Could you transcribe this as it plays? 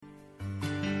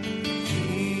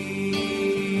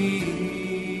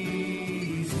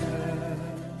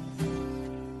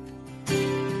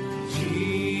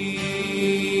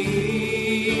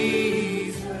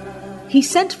He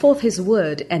sent forth his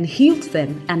word and healed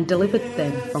them and delivered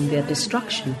them from their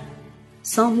destruction.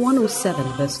 Psalm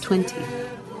 107 verse 20.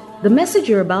 The message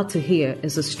you're about to hear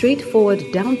is a straightforward,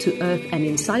 down-to-earth and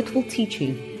insightful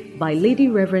teaching by Lady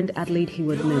Reverend Adelaide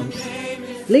Heward Mills.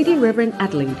 Lady Reverend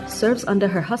Adelaide serves under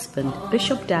her husband,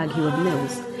 Bishop Dag Heward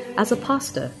Mills, as a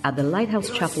pastor at the Lighthouse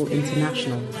Chapel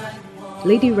International.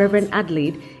 Lady Reverend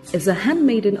Adelaide is a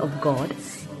handmaiden of God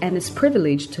and is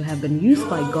privileged to have been used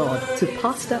by God to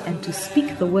pastor and to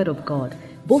speak the word of God,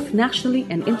 both nationally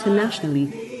and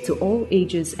internationally, to all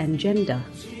ages and gender.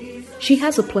 She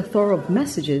has a plethora of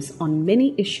messages on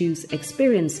many issues,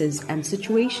 experiences, and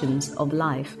situations of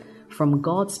life from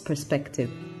God's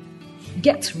perspective.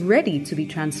 Get ready to be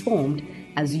transformed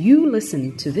as you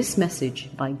listen to this message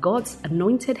by God's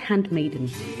anointed handmaiden,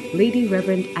 Lady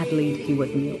Reverend Adelaide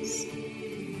Heward Mills.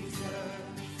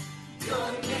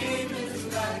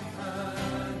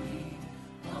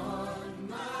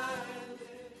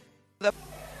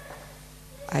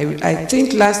 I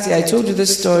think last year I told you the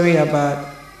story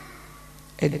about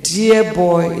a dear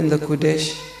boy in the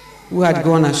Qodesh who had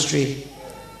gone astray.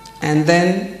 And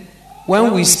then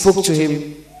when we spoke to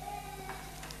him,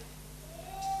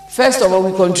 first of all,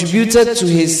 we contributed to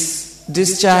his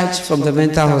discharge from the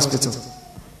mental hospital.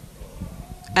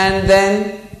 And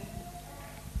then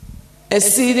a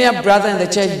senior brother in the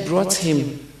church brought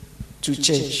him to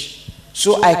church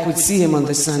so I could see him on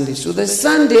the Sunday. So the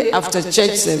Sunday after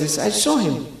church service, I saw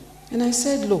him. And I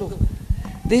said, look,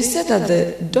 they said that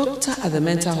the doctor at the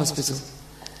mental hospital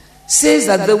says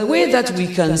that the way that we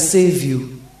can save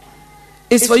you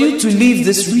is for you to leave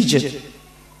this region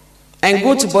and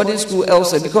go to boarding school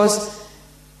elsewhere. Because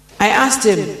I asked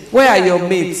him, where are your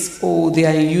mates? Oh, they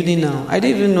are in uni now. I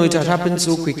didn't even know it had happened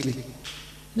so quickly.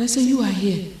 And I said, you are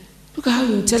here. Look at how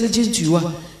intelligent you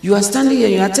are. You are standing here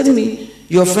and you are telling me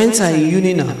your friends are in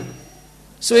uni now.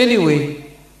 So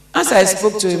anyway, as I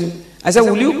spoke to him, I said,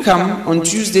 will you come on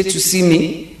Tuesday to see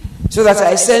me so that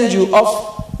I send you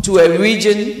off to a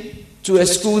region, to a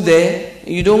school there, and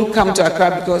you don't come to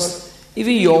Accra because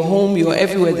even your home, you're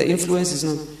everywhere, the influence is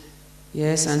not.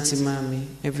 Yes, Auntie Mami,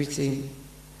 everything.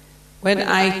 When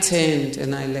I turned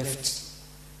and I left,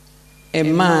 a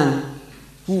man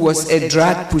who was a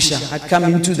drug pusher had come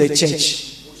into the church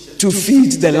to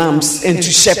feed the lambs and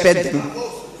to shepherd them.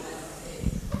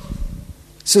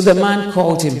 So the man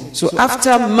called him. So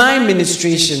after my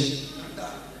ministration,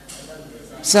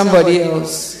 somebody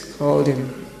else called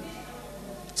him.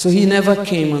 So he never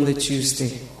came on the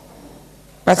Tuesday.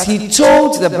 But he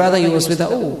told the brother he was with,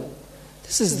 oh,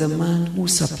 this is the man who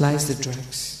supplies the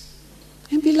drugs.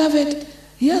 And beloved,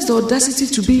 he has the audacity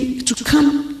to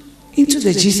come into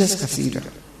the Jesus Cathedral.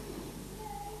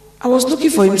 I was looking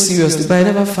for him seriously, but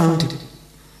I never found him.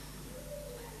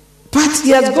 But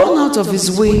he has gone out of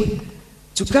his way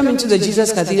to come into the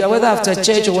Jesus Cathedral, whether after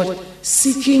church or what,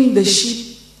 seeking the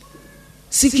sheep,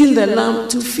 seeking the lamb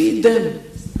to feed them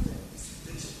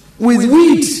with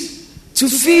weed, to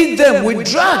feed them with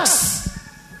drugs.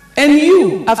 And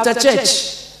you, after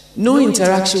church, no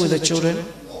interaction with the children,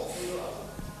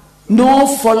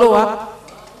 no follow-up.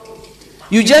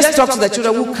 You just talk to the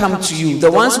children who come to you.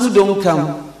 The ones who don't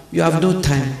come, you have no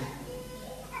time.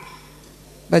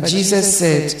 But Jesus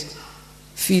said,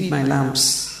 feed my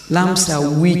lambs. Lambs are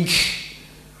weak.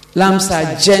 Lambs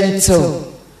are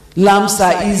gentle. Lambs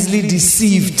are easily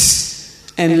deceived.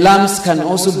 And lambs can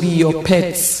also be your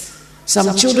pets.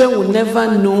 Some children will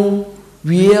never know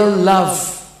real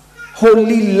love,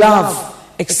 holy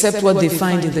love, except what they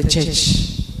find in the church.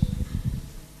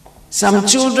 Some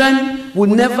children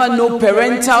will never know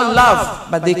parental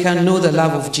love, but they can know the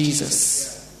love of Jesus.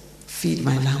 Feed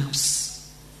my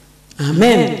lambs.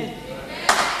 Amen.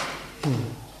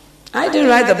 I didn't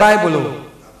write the Bible.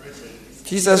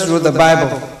 Jesus wrote the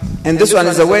Bible. And this one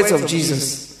is the words of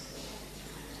Jesus.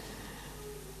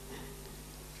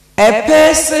 A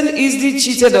person easily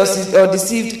cheated or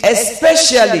deceived,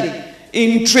 especially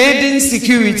in trading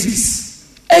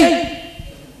securities. Hey!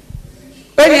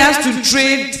 When he has to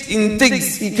trade in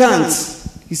things, he can't.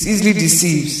 He's easily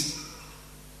deceived.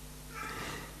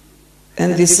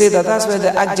 And they say that's where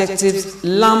the adjectives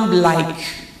lamb-like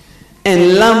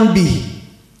and lamby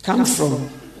come from.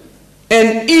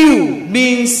 And ewe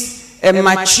means a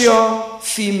mature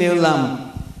female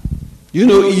lamb. You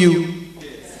know ewe?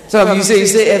 Some of you say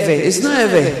Eve. It's not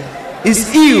Eve.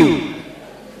 It's ewe.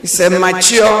 It's a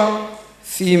mature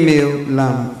female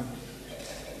lamb.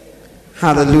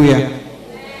 Hallelujah.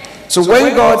 So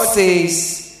when God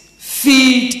says,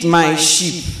 feed my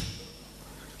sheep,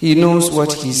 he knows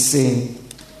what he's saying.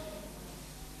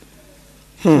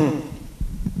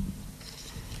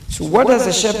 So what does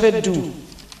a shepherd do?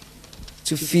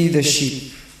 to feed the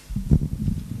sheep.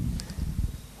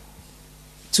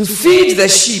 To feed the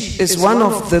sheep is one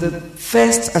of the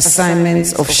first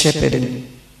assignments of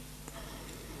shepherding.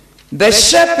 The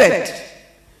shepherd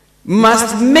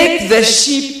must make the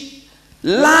sheep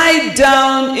lie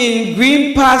down in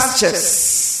green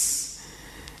pastures,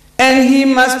 and he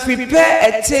must prepare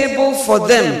a table for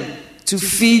them to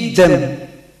feed them.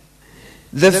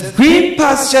 The green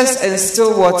pastures and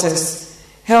still waters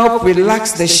help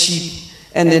relax the sheep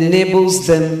and enables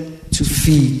them to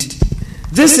feed.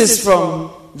 This is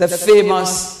from the famous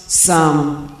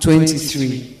Psalm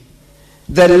 23.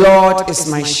 The Lord is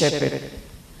my shepherd.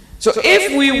 So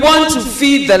if we want to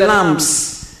feed the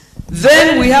lambs,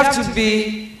 then we have to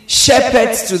be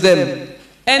shepherds to them.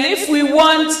 And if we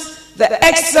want the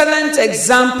excellent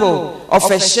example of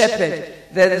a shepherd,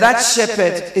 then that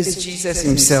shepherd is Jesus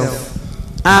himself.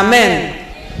 Amen.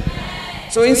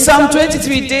 So in Psalm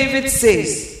 23, David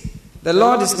says, the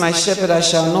Lord is my shepherd, I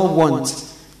shall not want.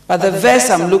 But the verse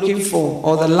I'm looking for,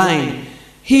 or the line,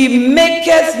 he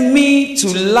maketh me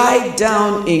to lie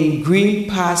down in green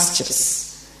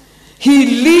pastures. He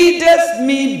leadeth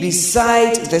me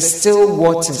beside the still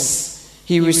waters.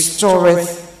 He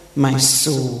restoreth my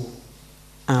soul.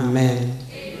 Amen.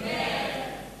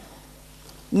 Amen.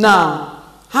 Now,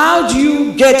 how do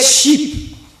you get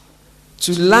sheep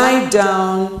to lie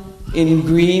down in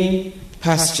green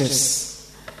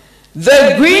pastures?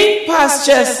 The green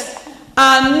pastures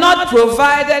are not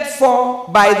provided for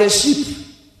by the sheep.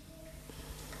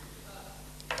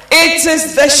 It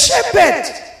is the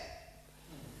shepherd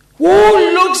who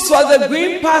looks for the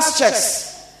green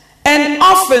pastures, and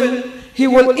often he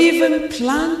will even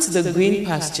plant the green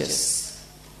pastures.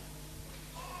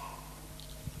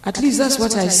 At least that's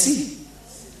what I see.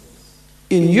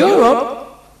 In Europe,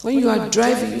 when you are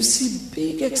driving, you see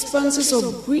big expanses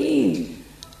of green.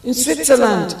 In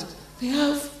Switzerland, they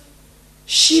have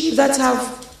sheep that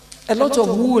have a lot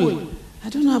of wool. I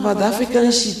don't know about the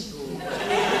African sheep.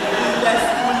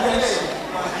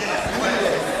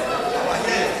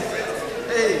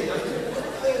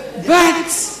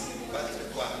 But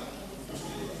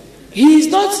he is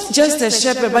not just a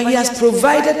shepherd, but he has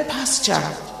provided pasture.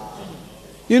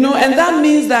 And that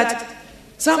means that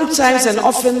sometimes and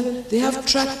often they have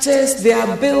tractors, they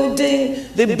are building,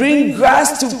 they bring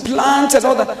grass to plant and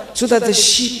all that, so that the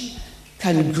sheep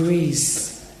can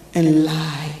graze and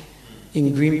lie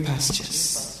in green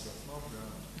pastures.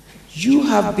 You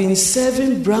have been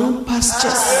serving brown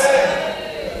pastures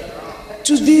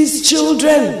to these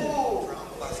children.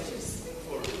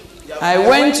 I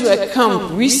went to a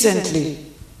camp recently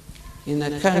in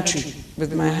a country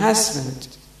with my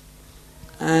husband,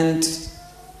 and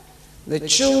the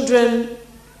children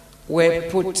were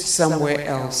put somewhere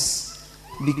else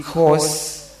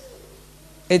because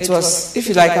it was, if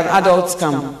you like, an adult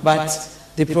camp, but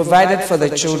they provided for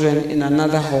the children in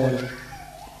another hall.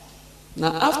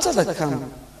 Now, after the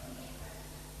camp,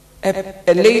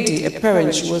 a lady, a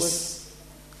parent, she was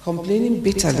complaining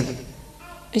bitterly.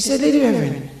 She said, Lady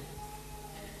Reverend,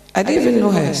 I didn't even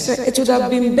know her. She said, it would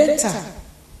have been better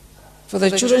for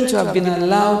the children to have been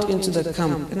allowed into the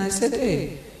camp. And I said,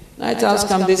 hey, Night House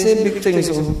camp, they say big things.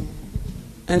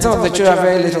 And some of the children are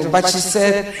very little. But she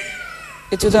said,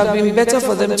 it would have been better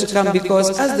for them to come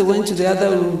because as they went to the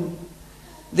other room,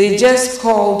 they just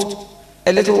called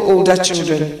a little older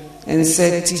children and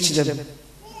said, teach them.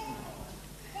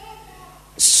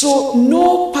 So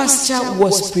no pasture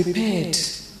was prepared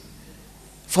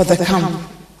for the camp.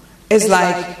 It's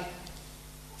like,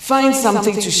 find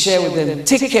something to share with them,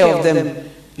 take care of them,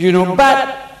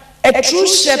 But a true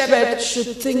shepherd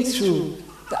should think through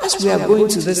that as we are going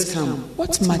to this camp,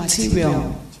 what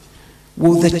material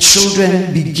will the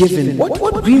children be given?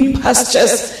 What green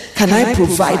pastures can I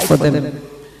provide for them?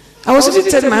 I was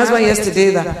even telling my husband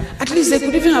yesterday that at least they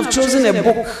could even have chosen a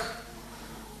book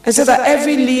and said that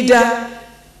every leader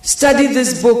study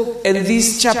this book and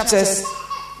these chapters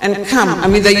and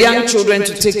come. The young children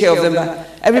to take care of them. But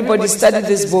everybody study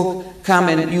this book, come,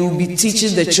 and you will be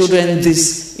teaching the children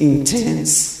this in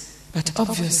turns. But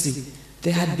obviously,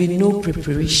 there had been no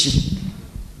preparation.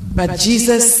 But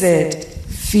Jesus said,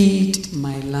 feed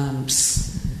my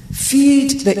lambs.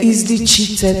 Feed the easily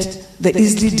cheated, the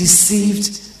easily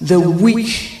deceived, the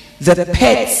weak, the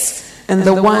pets, and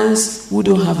the ones who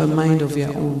don't have a mind of their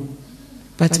own.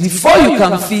 But before you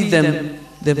can feed them,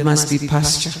 there must be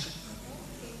pasture.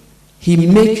 He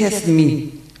maketh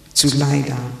me to lie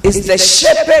down. It's the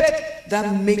shepherd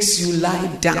that makes you lie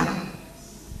down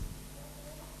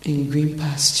in green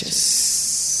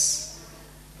pastures.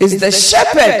 It's the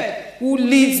shepherd who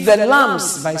leads the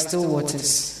lambs by still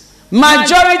waters.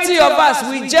 Majority of us,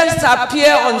 we just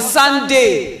appear on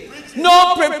Sunday.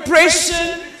 No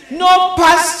preparation, no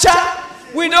pasture.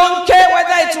 We don't care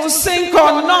whether it will sink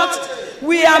or not.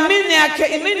 We are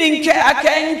meaning care. I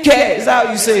can't care. Is that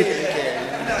how you say it?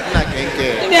 I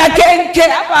can't care.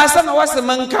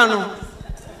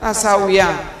 That's how we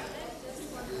are.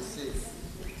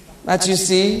 But you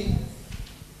see,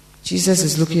 Jesus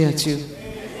is looking at you.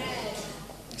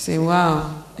 Say,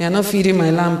 wow, they are not feeding my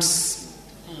lambs.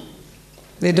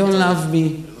 They don't love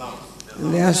me.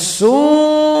 And there are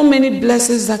so many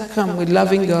blessings that come with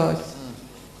loving God.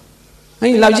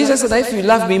 When you love, Jesus said, if you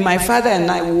love me, my Father and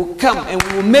I will come and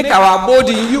we will make our abode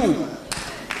in you.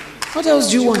 What else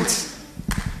do you want?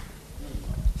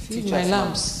 Feed my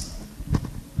lambs.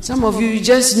 Some of you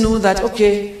just know that,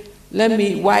 okay, let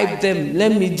me wipe them,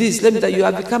 let me this, let me that. You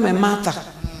have become a martyr.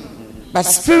 But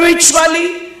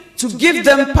spiritually, to give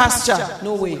them pasture,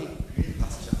 no way.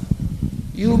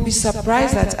 You will be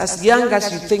surprised that as young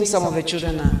as you think some of the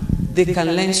children are, they can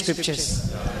learn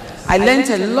scriptures. I learned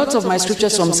a lot of my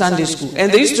scriptures from Sunday school.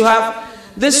 And they used to have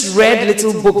this red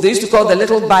little book they used to call the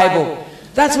Little Bible.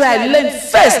 That's where I learned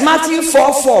first, Matthew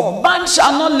 4:4. Man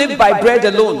shall not live by bread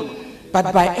alone,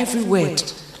 but by every word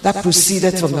that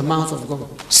proceeded from the mouth of God.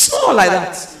 Small like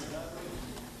that.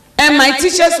 And my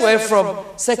teachers were from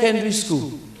secondary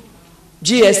school.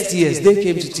 GSTS, they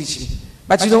came to teach me.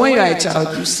 But you know, when you are a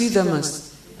child, you see them as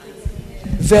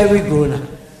very grown up.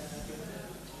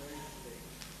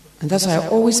 And that's why I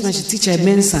always mention Teacher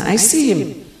Mensah. I see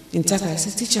him in Taka. I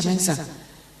say, Teacher Mensah,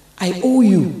 I owe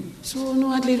you. So,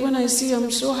 no, Adelaide, when I see him,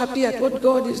 I'm so happy at what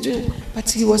God is doing. But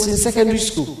he was in secondary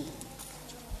school.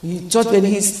 He taught when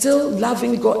he's still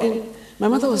loving God. And my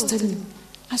mother was telling me,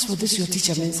 as for this, your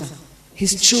Teacher Mensah,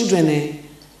 his children,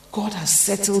 God has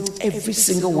settled every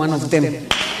single one of them.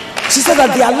 She said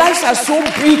that their lives are so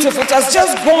beautiful. It has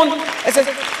just gone.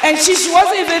 And she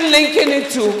wasn't even linking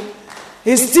it to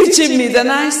his teaching me. Then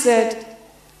I said,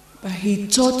 but he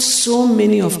taught so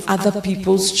many of other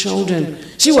people's children.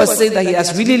 She was saying that he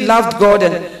has really loved God.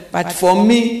 But for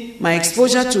me, my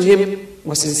exposure to him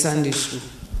was in Sunday school.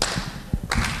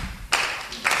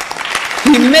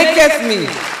 He maketh me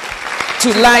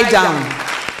to lie down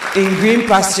in green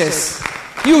pastures.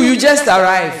 You just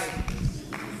arrive.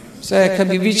 So I can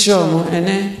be and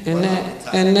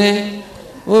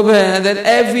then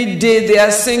every day they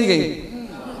are singing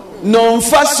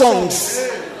non-fa songs.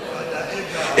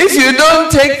 If you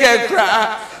don't take a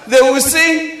cry, they will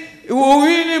sing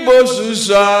whatever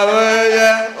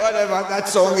that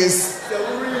song is.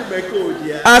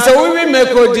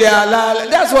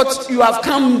 That's what you have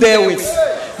come there with.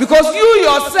 Because you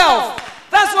yourself,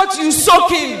 that's what you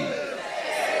soak in.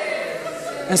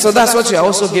 And so that's what you are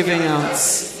also giving out.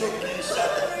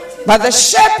 But the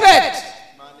shepherd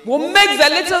will make the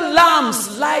little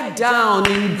lambs lie down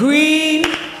in green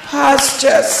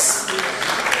pastures.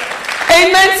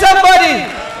 Amen, somebody.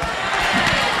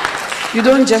 You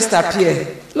don't just appear.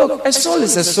 Look, a soul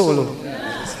is a soul.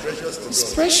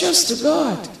 It's precious to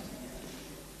God.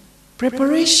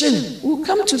 Preparation. We'll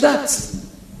come to that.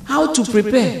 How to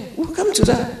prepare. We'll come to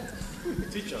that.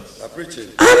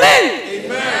 Amen.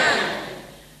 Amen.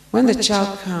 When the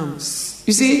child comes,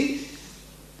 you see,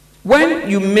 when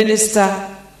you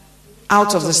minister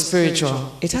out of the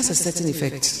spiritual, it has a certain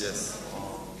effect. Yes,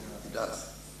 it does.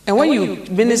 And when you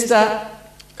minister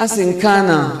as in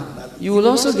Cana, you will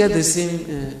also get the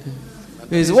same.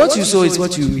 What you sow is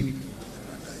what you reap.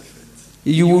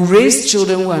 You will raise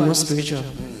children who are not spiritual,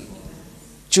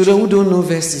 children who don't know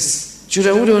verses,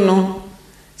 children who don't know.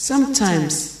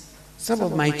 Sometimes, some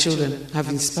of my children have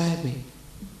inspired me.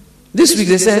 This week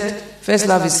they said, first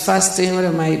love is fasting.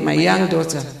 My young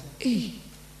daughter, hey,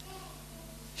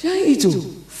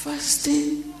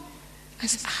 fasting. I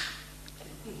said,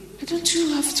 why don't you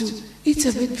have to eat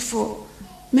a bit before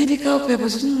medical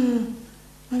purposes? No,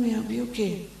 mommy, I'll be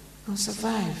okay. I'll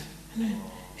survive.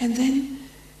 And then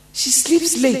she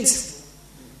sleeps late.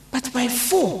 But by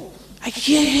 4, I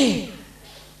hear her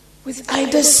with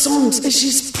either songs and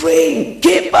she's praying.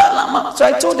 So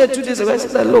I told her 2 days ago, I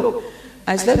said, look,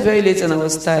 I slept very late and I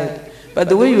was tired. But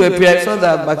the way you were praying, I felt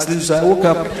that backslip, so I woke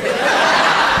up.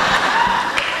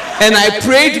 And I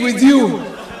prayed with you.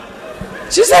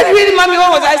 She said, really, mommy,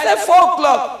 what was it? I said, 4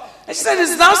 o'clock. And she said,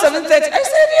 it's now 7:30. I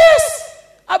said, yes.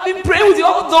 I've been praying with you,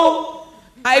 although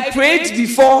I prayed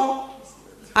before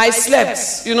I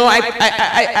slept. You know,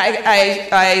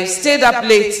 I stayed up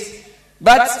late.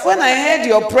 But when I heard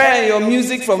your prayer and your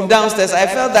music from downstairs, I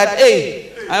felt that,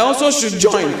 hey, I also should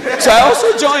join. So I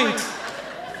also joined.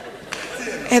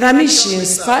 And I mean, she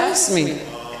inspires me.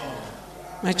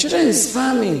 My children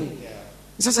inspire me.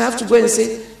 It's just I have to go and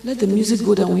say, let the music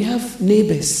go down. We have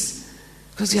neighbors.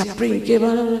 Because they are praying.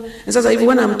 And so even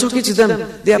when I'm talking to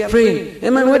them, they are praying. Hey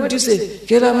man, what did you say?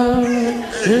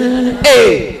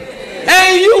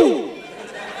 Hey, you!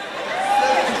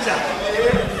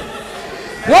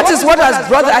 What has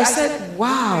brought her? I said,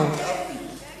 wow.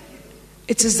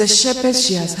 It is the shepherds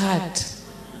she has had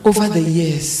over the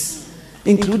years,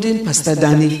 including Pastor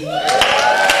Danny.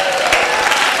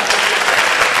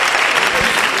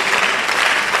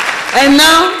 And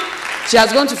now, she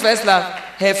has gone to First Love.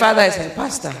 Her father is her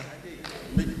pastor.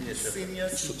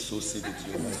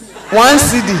 1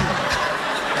 CD.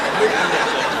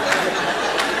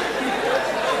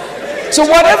 So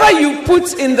whatever you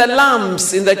put in the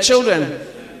lambs, in the children,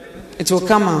 it will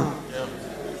come out.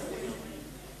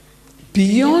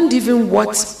 Beyond even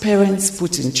what parents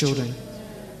put in children.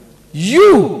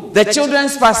 You, the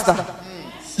children's pastor,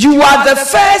 you are the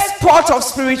first port of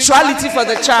spirituality for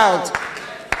the child.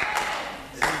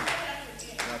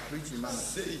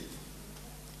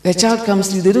 The child comes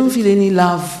to you, they don't feel any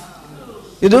love.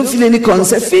 They don't feel any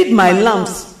concern. Feed my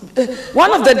lambs.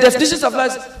 One of the definitions of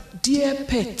love is, dear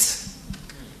pet.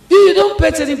 You don't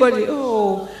pet anybody.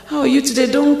 Oh, how are you today?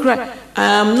 Don't cry. I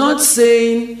am not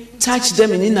saying touch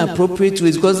them in inappropriate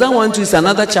ways, because that one too is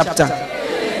another chapter.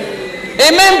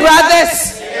 Amen,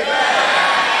 brothers.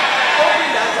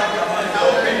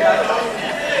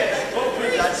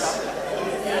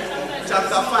 Chapter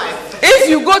 5. If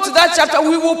you go to that chapter,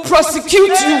 we will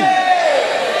prosecute you.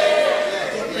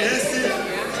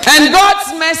 And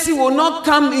God's mercy will not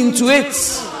come into it.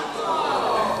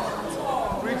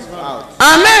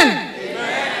 Amen.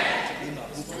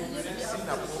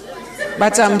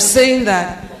 But I'm saying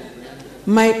that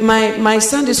my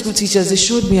Sunday school teachers, they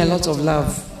showed me a lot of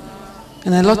love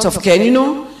and a lot of care. And you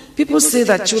know, people say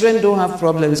that children don't have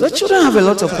problems. But children have a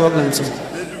lot of problems.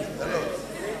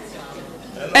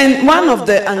 And one of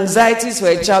the anxieties for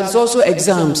a child is also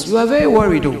exams. You are very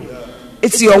worried though.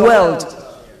 It's your world.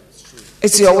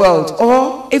 It's your world.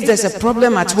 Or if there's a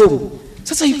problem at home,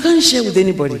 sometimes you can't share with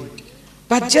anybody.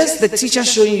 But just the teacher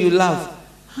showing you love.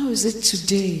 How is it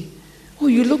today? Oh,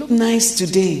 you look nice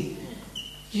today.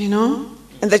 You know?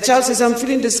 And the child says, I'm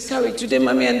feeling discouraged today,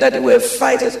 mommy and daddy were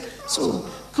fighting. So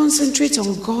concentrate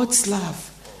on God's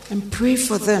love and pray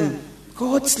for them.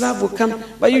 God's love will come.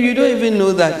 But you don't even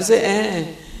know that. You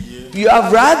say, You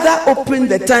have rather opened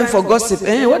the time for gossip.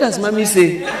 What does mommy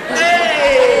say?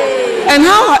 And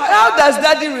how does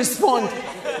daddy respond?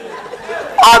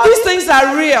 All these things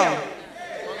are real.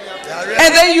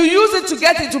 And then you use it to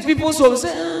get into people's homes.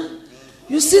 Say,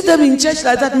 you see them in church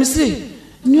like that, Missy.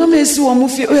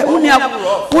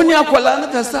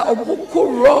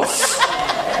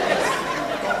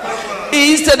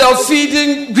 Instead of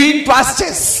feeding green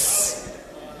pastures.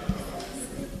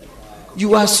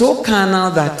 You are so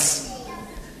carnal that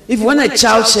if when a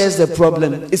child shares the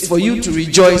problem, it's for you to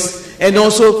rejoice and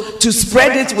also to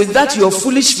spread it with that your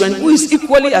foolish friend who is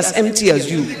equally as empty as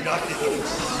you. Daily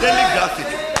graphic.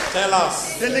 Tell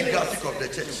us. Daily graphic of the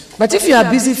church. But if you are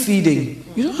busy feeding,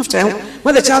 you don't have to.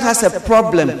 When the child has a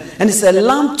problem and it's a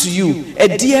lamb to you,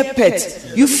 a dear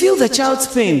pet, you feel the child's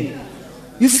pain.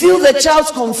 You feel the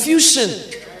child's confusion.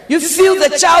 You feel the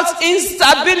child's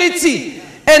instability.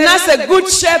 And as a good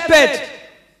shepherd,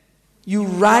 you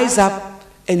rise up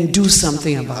and do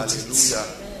something about it.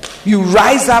 You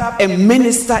rise up and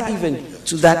minister even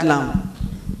to that lamb.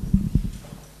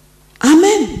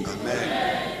 Amen.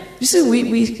 Amen. You see,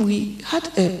 we had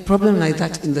a problem like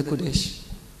that in the Kodesh.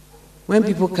 When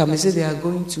people come and say they are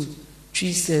going to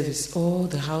tree service, all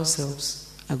the house helps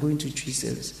are going to tree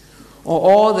service. Or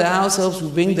all the house helps will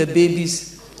bring the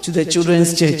babies to the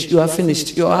children's church. You are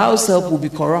finished. Your house help will be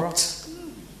corrupt.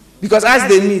 Because as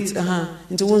they meet,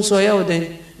 into one soil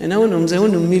then, and I want to say,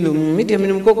 medium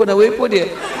minimum cocoa, way put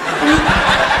it.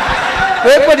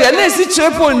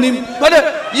 But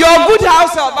your good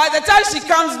house help, by the time she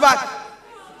comes back,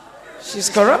 she's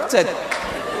corrupted.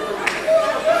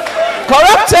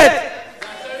 Corrupted.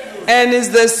 And it's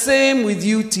the same with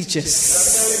you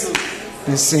teachers.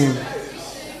 The same.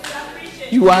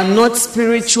 You are not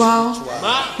spiritual.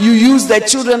 You use the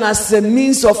children as a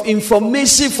means of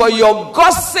information for your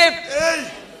gossip.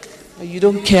 You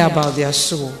don't care about their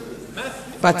soul.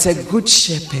 But a good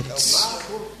shepherd,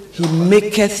 he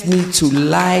maketh me to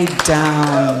lie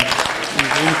down in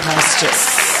green pastures.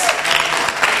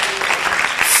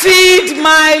 Feed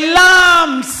my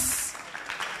lambs.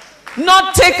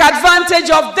 Not take advantage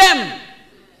of them.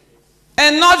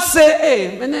 And not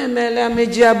say,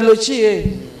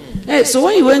 hey, so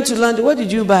when you went to London, what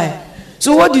did you buy?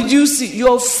 So what did you see?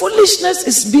 Your foolishness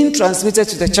is being transmitted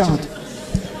to the child.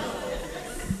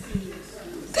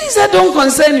 Things that don't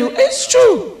concern you. It's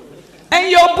true.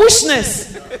 And your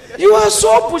bushness. You are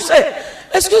so bush.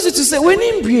 Excuse me to say, when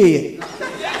in Brie.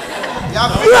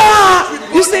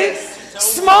 You see,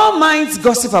 small minds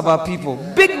gossip about people.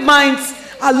 Big minds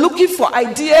are looking for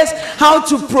ideas, how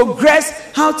to progress,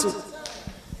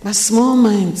 but small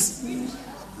minds.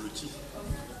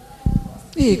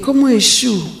 Hey, come on,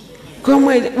 shoe. Come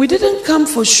on. We didn't come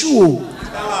for shoe.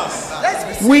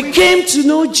 We came to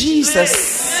know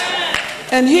Jesus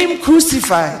and Him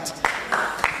crucified.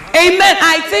 Amen.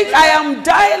 I think I am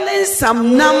dialing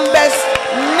some numbers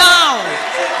now.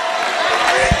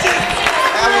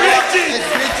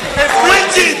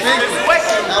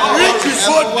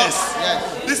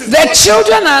 The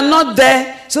children are not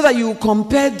there so that you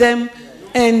compare them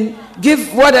and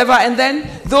give whatever, and then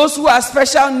those who are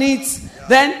special needs,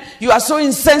 then you are so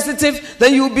insensitive,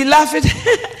 then you will be laughing.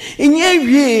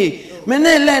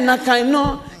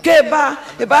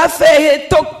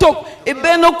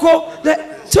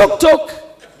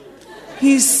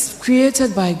 He's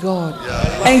created by God,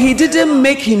 and He didn't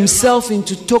make Himself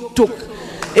into tok.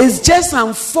 It's just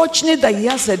unfortunate that He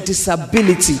has a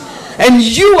disability. And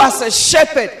you as a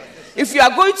shepherd, if you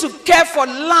are going to care for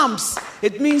lambs,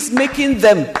 it means making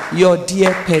them your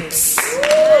dear pets.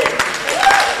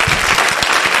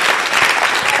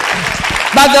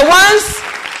 But the ones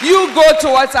you go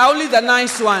towards are only the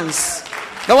nice ones.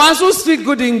 The ones who speak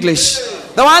good English.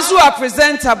 The ones who are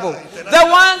presentable. The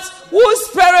ones whose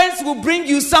parents will bring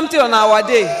you something on our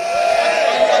day.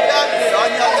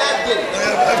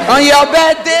 On your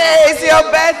birthday, it's your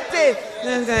birthday.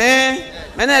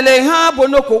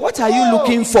 What are you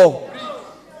looking for?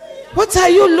 What are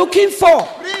you looking for?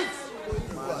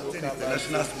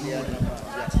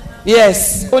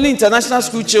 Yes, only international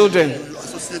school children.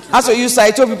 As for you,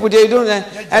 I told people they don't,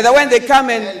 and when they come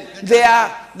and they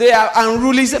are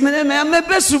unruly. That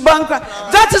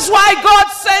is why God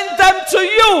sent them to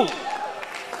you.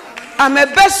 I'm a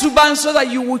best suban so that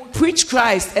you would preach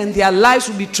Christ and their lives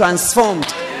will be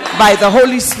transformed by the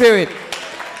Holy Spirit.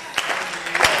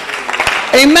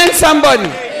 Amen, somebody.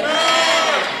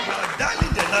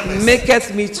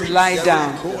 Maketh me to lie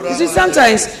down. You see,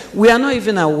 sometimes we are not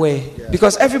even aware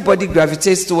because everybody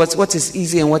gravitates towards what is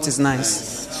easy and what is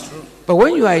nice. But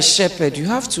when you are a shepherd, you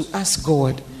have to ask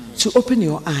God to open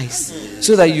your eyes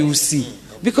so that you will see.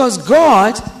 Because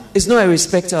God is not a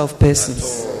respecter of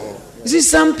persons. You see,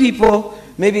 some people,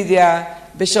 maybe they are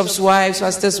bishops' wives,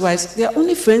 pastors' wives, their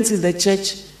only friends in the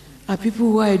church are people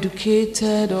who are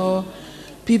educated or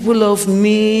people of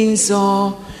means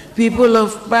or people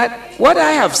of... But what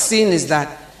I have seen is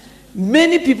that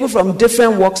many people from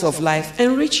different walks of life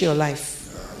enrich your life.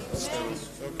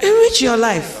 Enrich your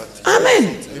life.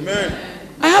 Amen. Amen.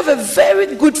 I have a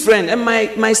very good friend, and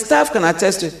my staff can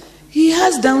attest to it. He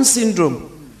has Down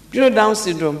syndrome. You know Down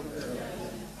syndrome?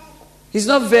 He's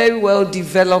not very well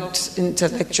developed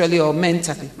intellectually or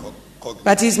mentally.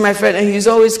 But he's my friend, and he's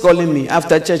always calling me.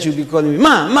 After church, he'll be calling me,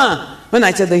 Ma. When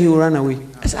I tell them, he will run away.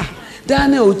 I say,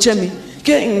 Daniel Uchemi.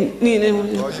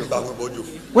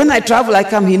 When I travel, I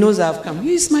come, he knows I've come.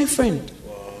 He's my friend.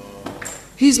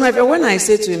 He's my friend. When I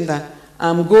say to him that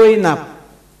I'm going up,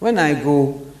 when I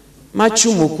go, he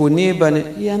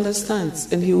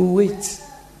understands and he will wait.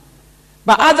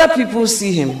 But other people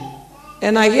see him,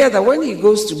 and I hear that when he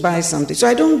goes to buy something, so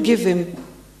I don't give him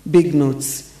big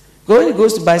notes. When he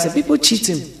goes to buy something, people cheat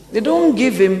him. They don't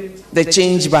give him the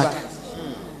change back.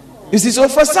 You see, so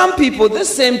for some people, this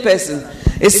same person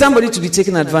is somebody to be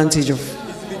taken advantage of.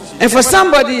 And for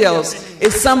somebody else,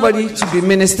 it's somebody to be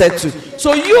ministered to.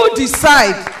 So you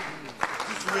decide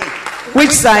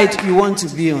which side you want to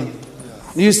be on.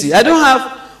 You see, I don't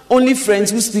have only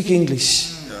friends who speak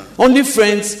English. Only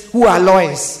friends who are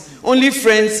lawyers. Only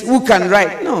friends who can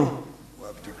write. No.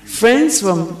 Friends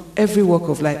from every walk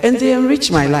of life. And they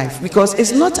enrich my life because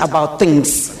it's not about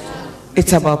things.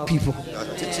 It's about people.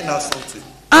 Teaching us something.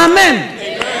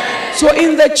 Amen. So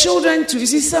in the children too, you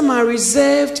see, some are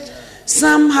reserved.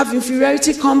 Some have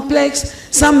inferiority complex.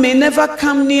 Some may never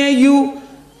come near you.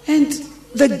 And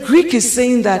the Greek is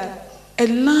saying that a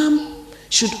lamb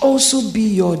should also be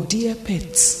your dear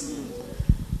pets.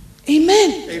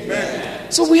 Amen.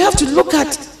 Amen. So we have to look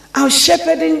at our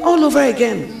shepherding all over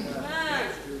again.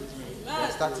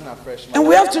 And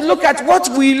we have to look at what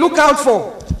we look out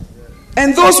for.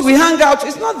 And those we hang out.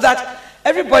 It's not that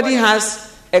everybody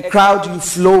has a crowd you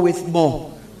flow with more.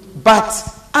 But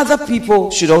other people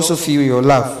should also feel your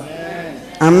love.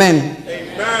 Amen.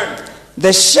 Amen.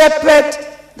 The shepherd,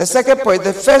 the second point,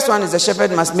 the first one is the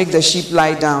shepherd must make the sheep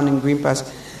lie down in green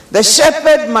pastures. The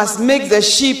shepherd must make the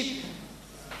sheep,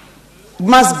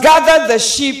 must gather the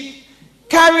sheep,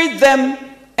 carry them,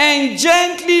 and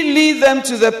gently lead them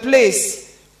to the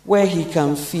place where he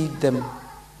can feed them.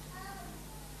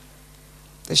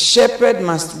 The shepherd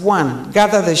must, 1,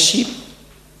 gather the sheep.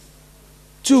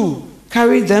 2,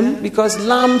 carry them, because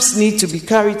lambs need to be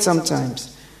carried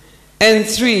sometimes. And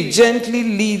 3, gently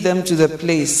lead them to the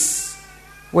place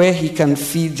where he can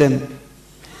feed them.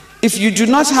 If you do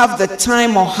not have the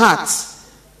time or heart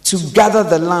to gather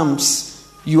the lambs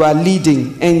you are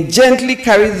leading and gently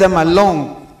carry them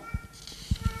along,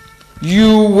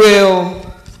 you will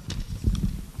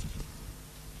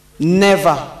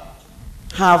never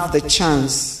have the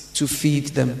chance to feed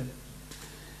them.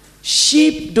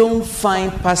 Sheep don't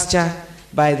find pasture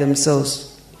by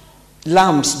themselves.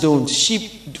 Lambs don't.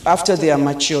 Sheep, after they are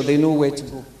mature, they know where to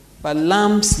go. But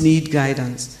lambs need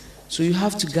guidance. So you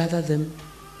have to gather them,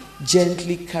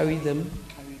 gently carry them,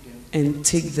 and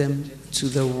take them to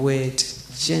the word.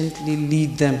 Gently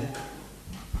lead them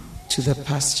to the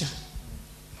pasture.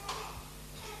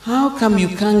 How come you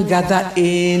can't gather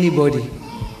anybody?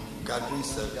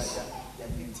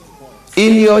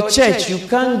 In your church, you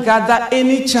can't gather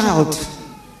any child.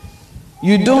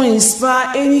 You don't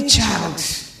inspire any child.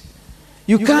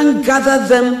 You can't gather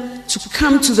them to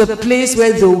come to the place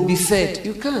where they will be fed.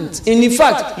 You can't. And in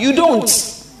fact, you don't.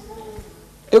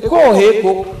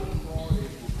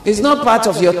 It's not part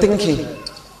of your thinking.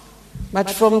 But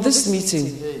from this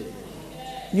meeting,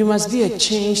 you must be a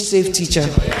changed, safe teacher.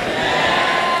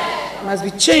 You must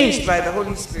be changed by the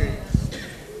Holy Spirit.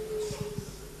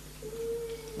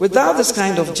 Without this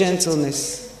kind of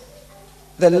gentleness,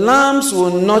 the lambs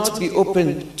will not be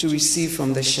open to receive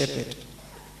from the shepherd.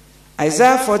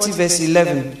 Isaiah 40 verse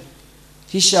 11.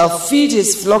 He shall feed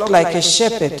his flock like a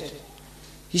shepherd.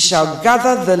 He shall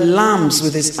gather the lambs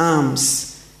with his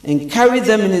arms and carry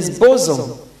them in his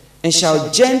bosom, and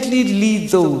shall gently lead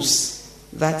those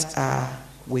that are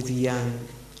with young.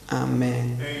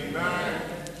 Amen. Amen.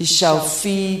 He shall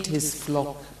feed his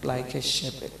flock like a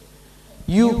shepherd.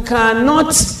 You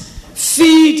cannot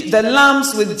feed the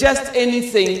lambs with just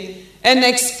anything and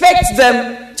expect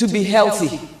them to be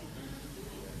healthy.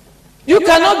 You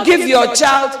cannot give your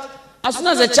child, as soon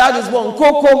as a child is born,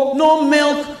 cocoa, no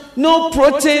milk, no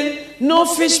protein, no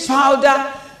fish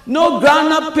powder, no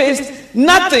groundnut paste,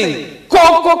 nothing.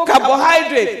 Cocoa,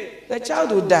 carbohydrate. The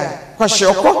child will die.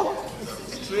 Kwashiorkor.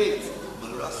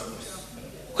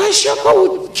 Kwashiorkor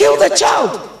would kill the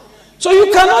child. So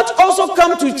you cannot also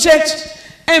come to church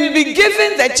and be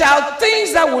giving the child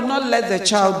things that would not let the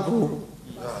child grow.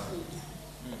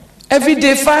 Every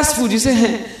day fast food, you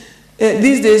say,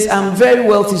 these days I'm very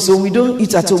wealthy, so we don't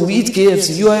eat at all. We eat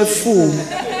KFC. You are a fool.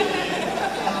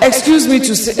 Excuse me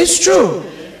to say, it's true.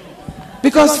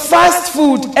 Because fast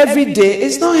food every day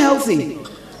is not healthy.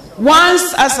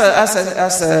 Once as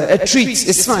a treat,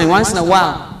 it's fine, once in a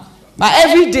while. But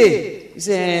every day, you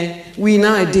say, we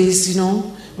nowadays,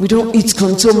 we don't eat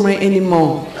contomere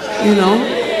anymore.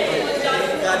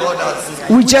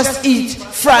 We just eat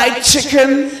fried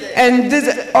chicken and this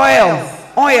oil.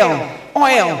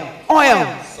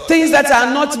 Things that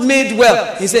are not made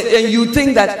well. He said, and you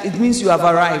think that it means you have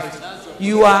arrived.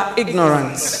 You are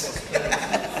ignorant.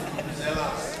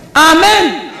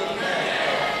 Amen.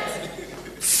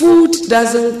 Food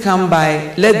doesn't come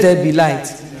by, let there be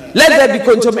light. Let there be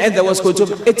contomere, and there was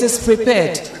contomere. It is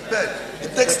prepared.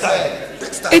 It takes time.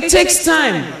 It takes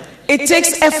time. It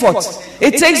takes effort.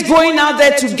 It takes going out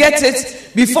there to get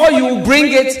it before you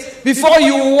bring it, before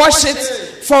you wash it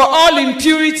for all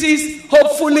impurities,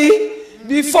 hopefully,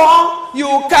 before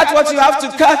you cut what you have to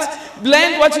cut,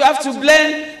 blend what you have to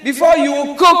blend, before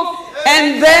you cook,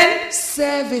 and then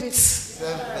serve it.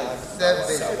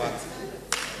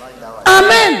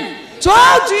 Amen. So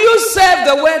how do you serve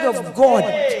the word of God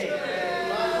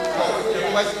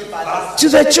to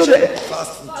the children?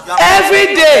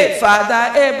 Every day,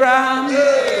 Father Abraham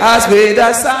has made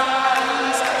us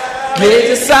sons, made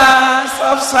the sons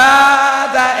of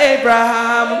Father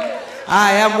Abraham.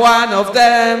 I am one of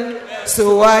them,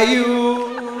 so are you.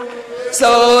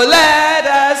 So let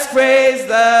us praise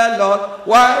the Lord.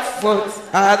 What for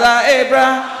Father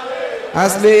Abraham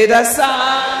has made us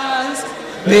sons,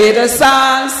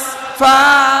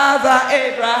 Father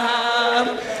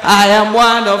Abraham. I am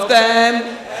one of them,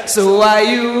 so are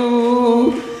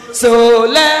you. So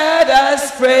let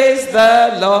us praise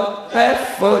the Lord.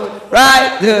 Left foot,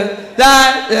 right there,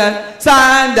 down there,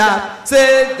 stand up,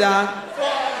 sit down.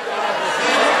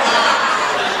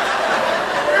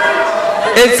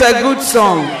 It's a good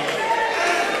song.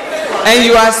 And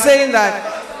you are saying that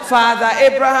Father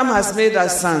Abraham has made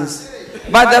us sons.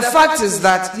 But the fact is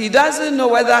that he doesn't know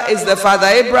whether it's the Father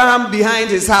Abraham behind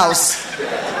his house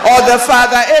or the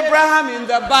Father Abraham in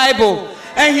the Bible.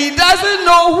 And he doesn't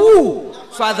know who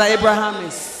Father Abraham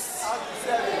is.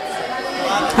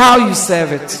 How you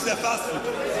serve it.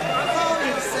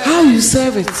 How you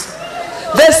serve it.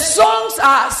 The songs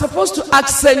are supposed to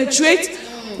accentuate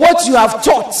what you have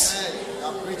taught.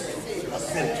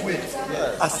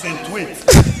 Accentuate.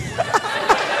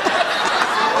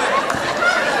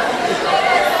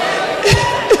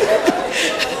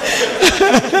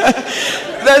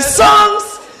 The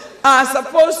songs are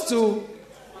supposed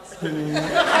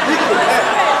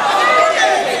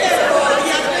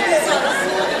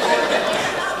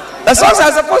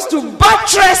to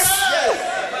buttress.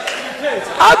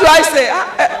 How do I say?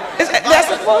 They're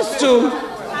supposed to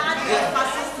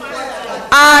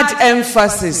add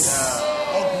emphasis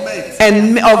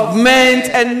and augment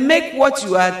and make what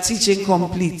you are teaching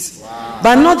complete.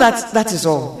 But not that is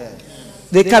all.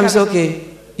 They come and say, okay,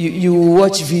 you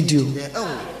watch video.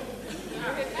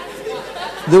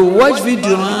 They watch video.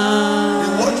 They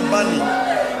watch money.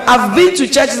 I've been to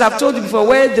churches, I've told you before,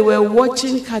 where they were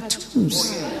watching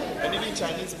cartoons. And even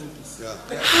Chinese movies.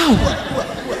 How?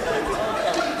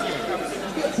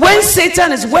 When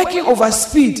Satan is working over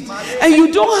speed and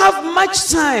you don't have much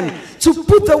time to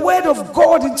put the word of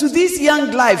God into these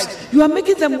young lives, you are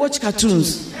making them watch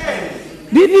cartoons.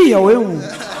 Baby,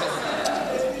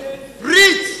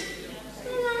 Read.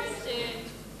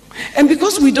 And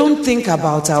because we don't think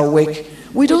about our work,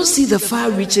 we don't see the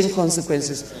far-reaching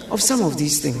consequences of some of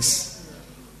these things.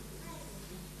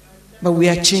 But we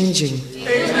are changing.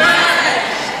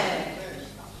 Amen.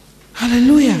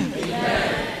 Hallelujah.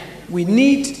 Amen. We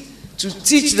need to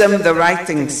teach them the right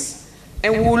things.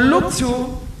 And we'll look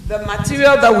through the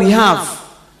material that we have.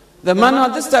 The manual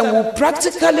this time we'll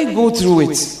practically go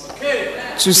through it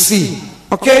to see.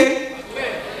 Okay?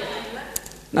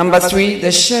 Number 3,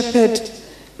 the shepherd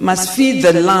must feed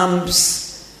the lambs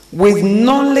with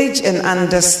knowledge and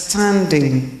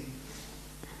understanding.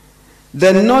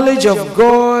 The knowledge of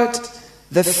God,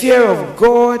 the fear of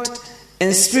God,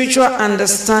 and spiritual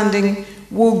understanding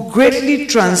will greatly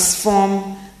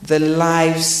transform the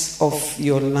lives of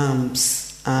your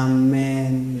lambs.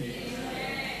 Amen.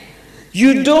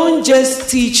 You don't just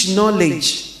teach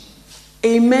knowledge.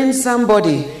 Amen,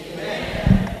 somebody.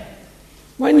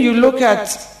 When you look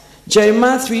at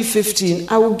Jeremiah 3:15,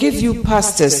 I will give you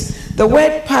pastors. The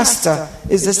word pastor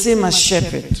is the same as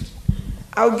shepherd.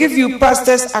 I'll give you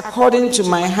pastors according to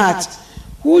my heart,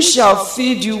 who shall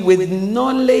feed you with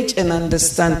knowledge and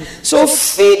understanding. So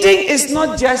feeding is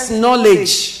not just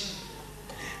knowledge.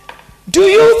 Do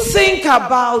you think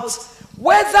about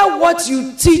whether what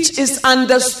you teach is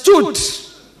understood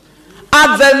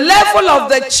at the level of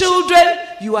the children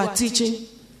you are teaching?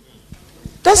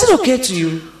 Does it okay to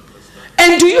you?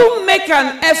 And do you make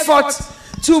an effort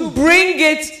to bring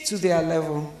it to their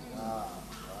level?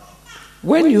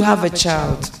 When you have a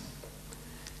child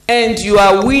and you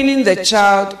are weaning the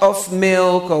child off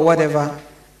milk or whatever,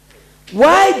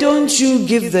 why don't you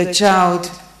give the child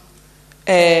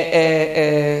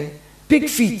pig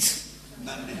feet?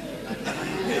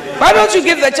 Why don't you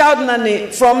give the child nanny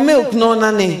from milk? No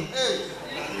nanny.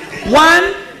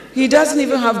 One, he doesn't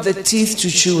even have the teeth to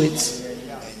chew it.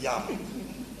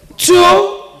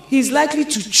 2, he's likely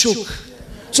to choke.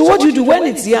 So what do you do when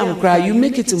it's yam cry? You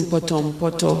make it in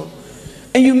poto,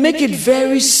 and you make it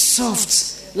very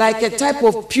soft, like a type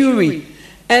of puree.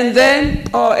 And then,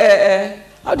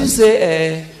 how do you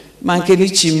say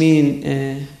mankelichi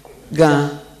mean?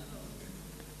 Gan.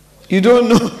 You don't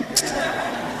know.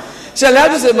 Shall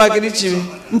I say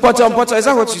mankelichi? Poto, is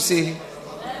that what you say?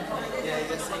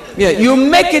 Yeah, you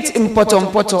make it in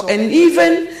poto, and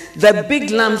even the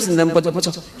big lamps in the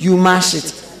poto, you mash it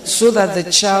so that the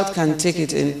child can take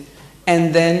it in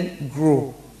and then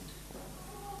grow.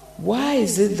 Why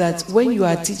is it that when you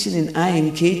are teaching in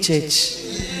IMK Church,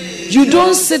 you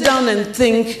don't sit down and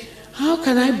think, how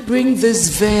can I bring this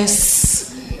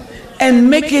verse and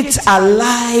make it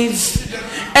alive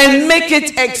and make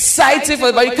it exciting for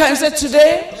everybody? You can't say,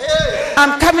 today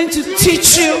I'm coming to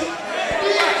teach you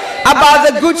about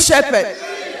the Good Shepherd.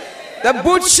 The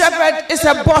Good Shepherd is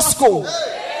a Bosco.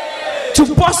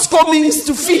 To Bosco means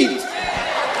to feed.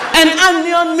 And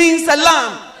onion means a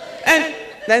lamb. And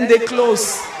then they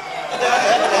close.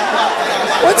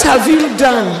 What have you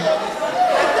done?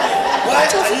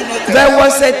 There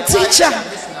was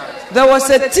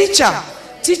a teacher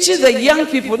teaching the young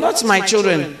people, not my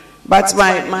children, but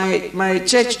my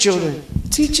church children,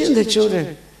 teaching the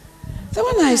children. Then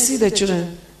when I see the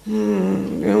children,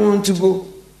 I want to go.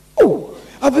 Oh,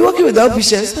 I'll be working with the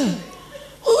officials.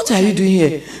 What are you doing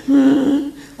here?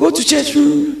 Go to church.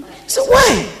 So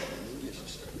why?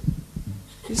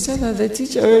 He said that the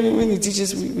teacher, when he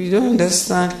teaches, we don't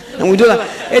understand. And we don't.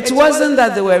 It wasn't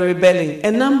that they were rebelling.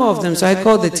 A number of them. So I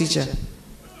called the teacher.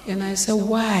 And I said,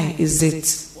 why is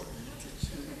it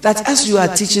that as you are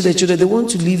teaching the children, they want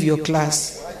to leave your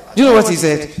class? Do you know what he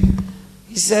said?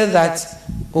 He said that,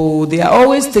 they are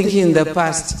always thinking in the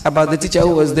past about the teacher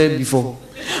who was there before.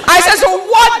 I said, so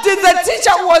what did the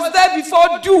teacher who was there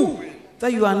before do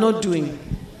that you are not doing?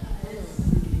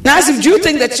 Now, as if, do you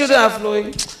think the children are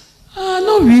flowing?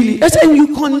 Not really. I said, and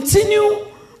you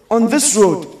continue on this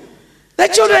road. The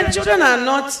children are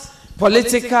not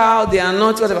political, they are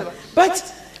not whatever. But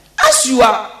as you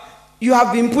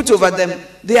have been put over them,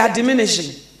 they are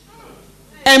diminishing.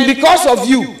 And because of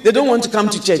you, they don't want to come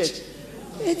to church.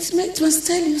 It must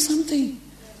tell you something.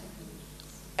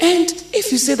 And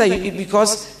if you say that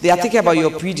because they are thinking about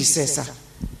your predecessor,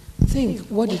 think,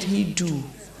 what did he do?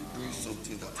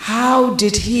 How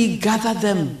did he gather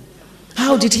them?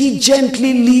 How did he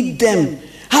gently lead them?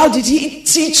 How did he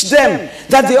teach them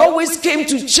that they always came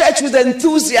to church with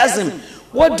enthusiasm?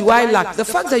 What do I lack? The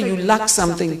fact that you lack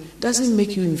something doesn't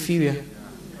make you inferior.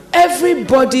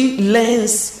 Everybody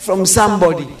learns from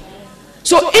somebody.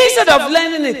 So instead of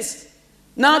learning it,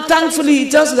 now thankfully he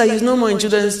tells you that he's no more in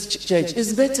children's church.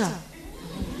 It's better.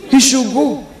 He should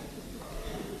go.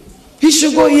 He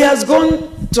should go. He has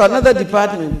gone to another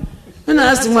department. When I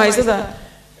asked him why, he said that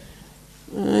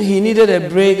he needed a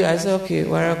break. I said, okay,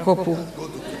 we're a couple.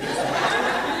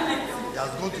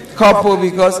 Couple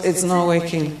because it's not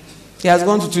working. He has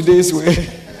gone to today's way.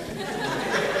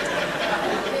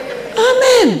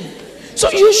 Amen. So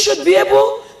you should be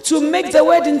able to make the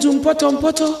word into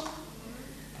mpoto.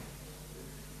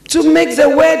 To make the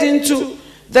word into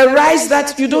the rice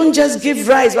that you don't just give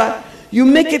rice, but you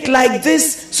make it like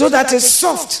this so that it's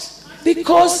soft.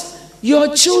 Because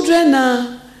your children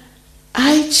are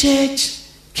I church,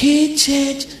 K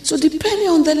church. So depending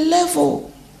on the level,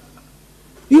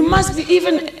 you must be,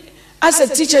 even as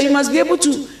a teacher, you must be able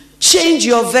to change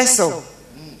your vessel.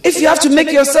 If you have to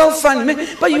make yourself fun,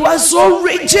 but you are so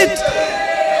rigid.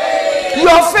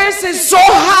 Your face is so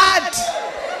hard.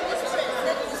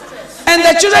 And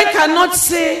the children cannot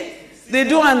say they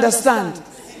don't understand.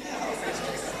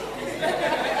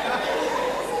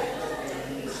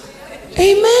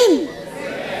 Amen.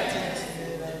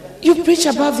 You preach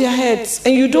above their heads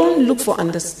and you don't look for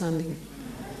understanding.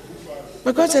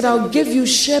 But God said, I'll give you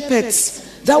shepherds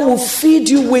that will feed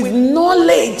you with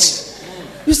knowledge.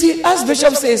 You see, as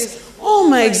Bishop says, all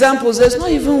my examples, there's not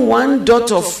even one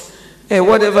dot of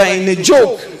whatever in a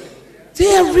joke.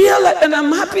 They are real, and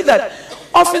I'm happy that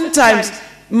oftentimes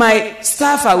my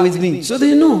staff are with me, so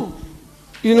they know.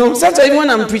 You know, sometimes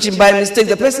when I'm preaching by mistake,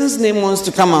 the person's name wants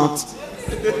to come out.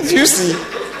 You see?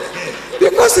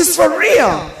 Because it's for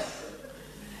real.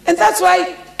 And that's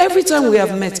why every time we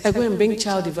have met, I go and bring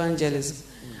child evangelism.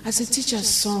 I say, teach us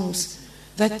songs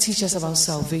that teach us about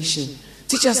salvation.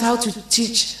 Teach us how to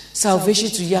teach salvation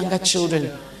to younger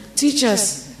children. Teach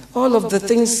us all of the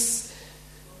things.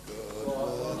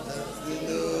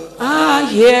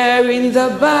 Here in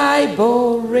the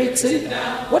Bible written.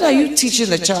 What are you teaching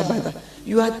the child by that?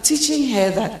 You are teaching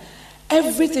her that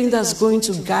everything that's going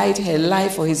to guide her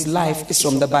life or his life is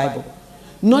from the Bible.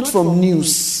 Not from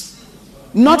news.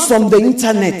 Not from the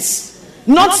internet.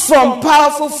 Not from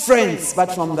powerful friends,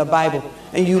 but from the Bible.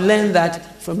 And you learn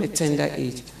that from a tender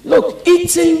age. Look,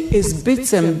 eating is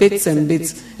bits and bits and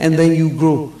bits, and then you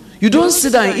grow. You don't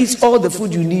sit down and eat all the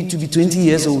food you need to be 20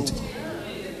 years old.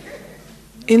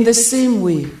 In the same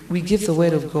way, we give the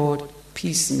word of God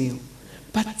piecemeal.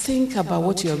 But think about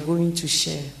what you are going to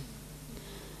share.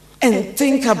 And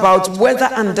think about whether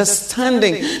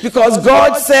understanding, because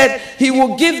God said he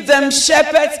will give them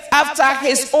shepherds after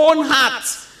his own heart.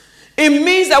 It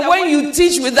means that when you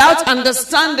teach without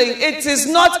understanding, it is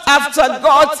not after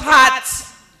God's heart.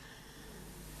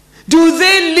 Do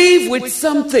they live with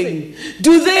something?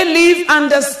 Do they live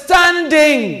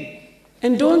understanding?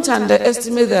 And don't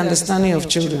underestimate the understanding of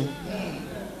children.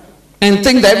 And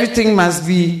think that everything must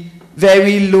be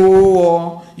very low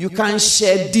or you can't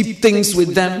share deep things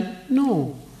with them.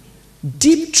 No.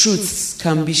 Deep truths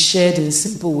can be shared in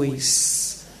simple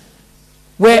ways.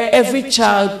 Where every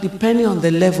child, depending on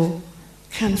the level,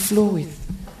 can flow with.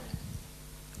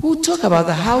 We'll talk about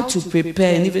how to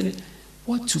prepare and even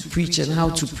what to preach and how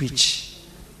to preach.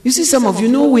 You see, some of you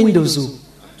know Windows.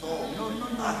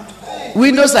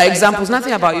 Windows are examples,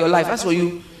 nothing about your life. That's what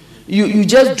you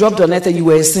just dropped on earth and you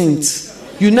were a saint.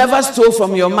 You never stole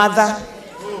from your mother.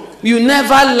 You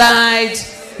never lied.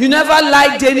 You never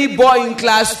liked any boy in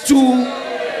class 2.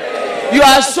 You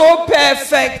are so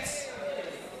perfect.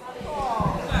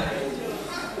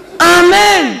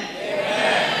 Amen.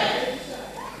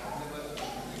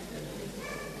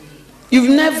 You've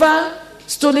never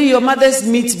stolen your mother's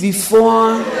meat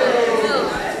before.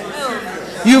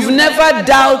 You've never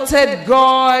doubted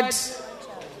God.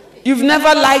 You've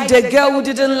never liked a girl who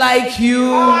didn't like you.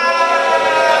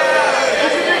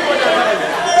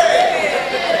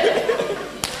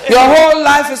 Your whole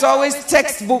life is always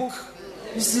textbook.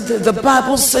 You see, the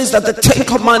Bible says that the 10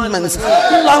 Commandments, you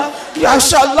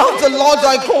shall love the Lord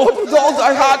thy God with all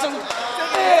thy heart.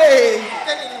 Hey,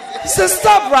 he says,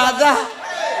 stop, brother.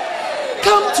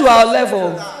 Come to our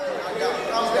level.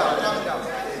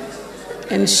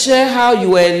 And share how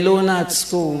you were alone at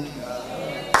school.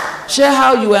 Share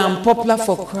how you were unpopular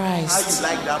for Christ.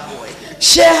 How you like that boy.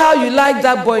 Share how you like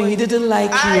that boy and he didn't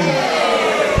like you.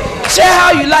 Share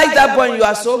how you like that boy and you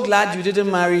are so glad you didn't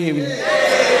marry him.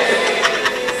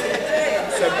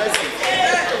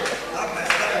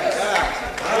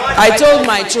 I told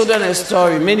my children a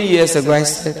story many years ago. I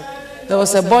said, there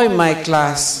was a boy in my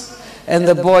class, and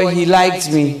the boy, he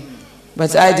liked me,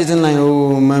 but I didn't like.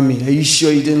 Oh, mommy, are you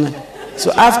sure you didn't like?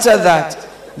 So after that,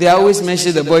 they always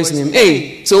mention the boy's name.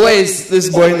 Hey, so where is this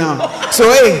boy now? So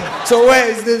where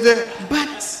is this? But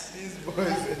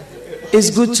it's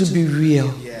good to be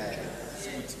real.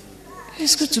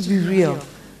 It's good to be real.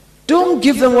 Don't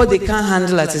give them what they can't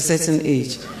handle at a certain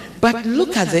age. But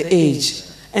look at the age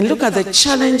and look at the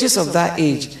challenges of that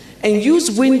age and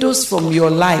use windows from your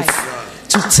life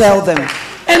to tell them.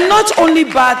 And not only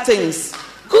bad things,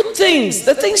 good things,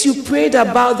 the things you prayed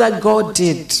about that God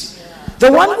did.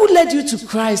 The one who led you to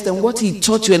Christ and what he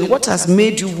taught you and what has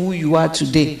made you who you are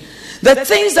today. The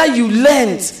things that you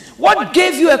learned, what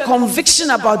gave you a conviction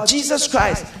about Jesus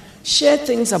Christ. Share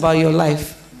things about your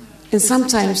life. And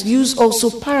sometimes use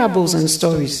also parables and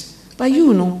stories. But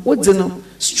you know, what do you know?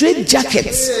 Straight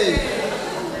jackets.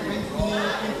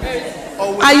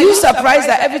 Are you surprised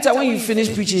that every time when you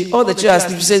finish preaching, all the children are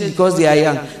asleep, you say because they are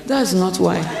young? That's not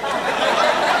why.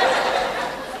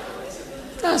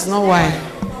 That's not why.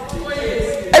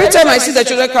 Every time I see the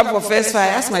children come for first fire,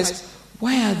 I ask myself,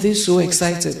 why are they so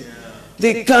excited?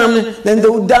 They come, then they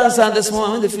will dance and this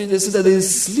morning, when they finish, they say that they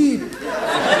sleep.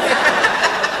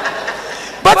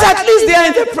 But at least they are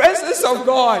in the presence of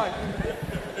God.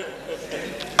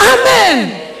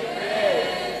 Amen.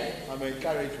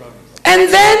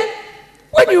 And then,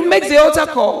 when you make the altar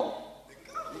call,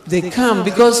 they come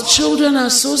because children are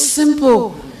so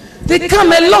simple. They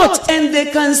come a lot and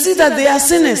they can see that they are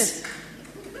sinners.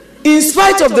 In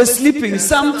spite of the sleeping,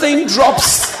 something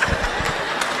drops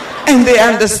and they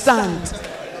understand.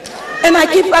 And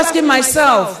I keep asking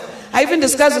myself, I even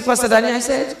discussed with Pastor Daniel, I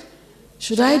said,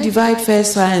 should I divide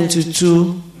First Fire into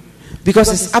 2?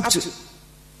 Because it's up to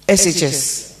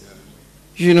SHS.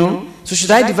 You know? So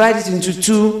should I divide it into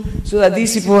 2 so that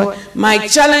these people... My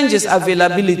challenge is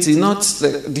availability, not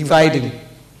the dividing.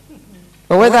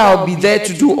 But whether I'll be there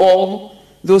to do all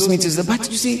those meetings. But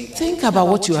you see, think about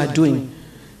what you are doing.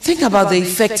 Think about the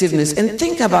effectiveness and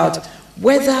think about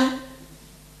whether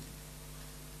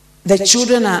the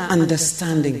children are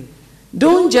understanding.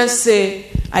 Don't just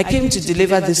say, I came to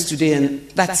deliver this today and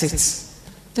that's it.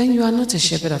 Then you are not a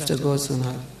shepherd after God's own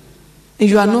heart. And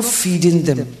you are not feeding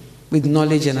them with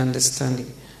knowledge and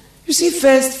understanding. You see,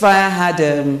 First Fire had,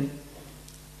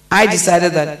 I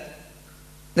decided that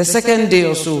the second day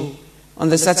or so, on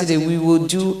the Saturday, we will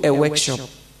do a workshop.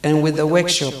 And with the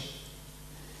workshop,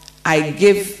 I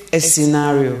give a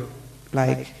scenario.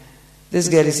 Like, this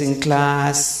girl is in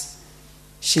class.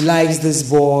 She likes this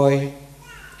boy.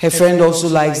 Her friend also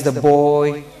likes the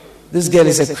boy. This girl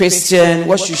is a Christian.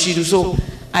 What should she do? So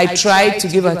I tried to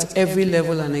give at every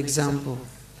level an example.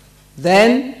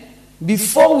 Then,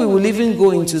 before we will even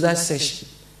go into that session,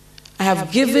 I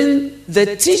have given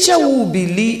the teacher who will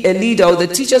be a leader, or the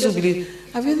teachers who will be leader,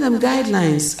 I've given them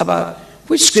guidelines about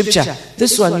which scripture.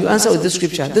 This one you answer with this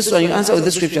scripture. This one you answer with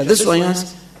this scripture. This one you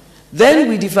answer. Then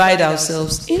we divide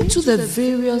ourselves into the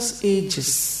various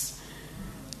ages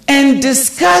and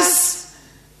discuss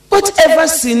whatever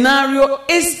scenario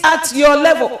is at your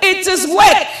level. It is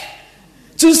work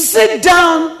to sit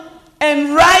down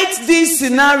and write these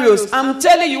scenarios. I'm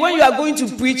telling you, when you are going to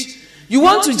preach, you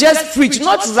want to just preach,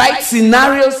 not write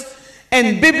scenarios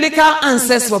and biblical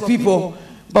answers for people.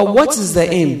 But what is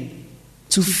the aim?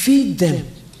 To feed them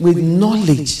with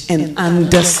knowledge and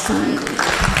understanding.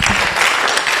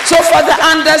 So for the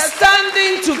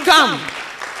understanding to come,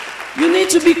 you need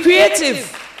to be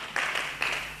creative.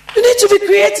 You need to be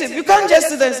creative. You can't just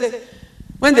sit there and say,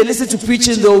 when they listen to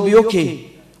preaching, they will be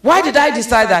okay. Why did I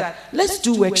decide that? Let's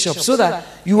do workshops so that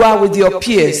you are with your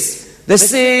peers, the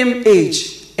same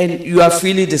age, and you are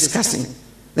freely discussing.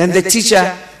 Then the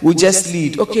teacher will just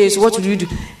lead. Okay, so what will you do?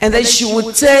 And then she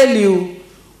will tell you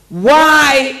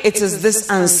Why it is this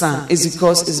answer is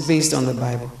because it's based on the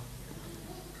Bible.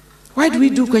 Why do we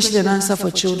do question and answer for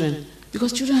children?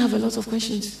 Because children have a lot of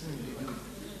questions.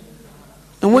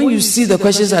 And when you see the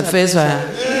questions at first,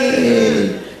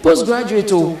 postgraduate,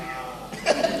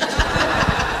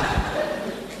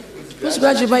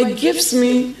 postgraduate, but it gives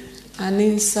me an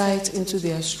insight into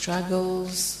their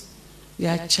struggles,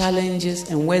 their challenges,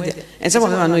 and where they. And some of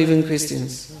them are not even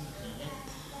Christians.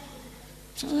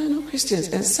 Some of them are not Christians,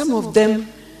 and some of them,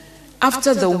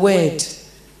 after the word,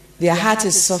 their heart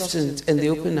is softened and they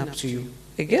open up to you.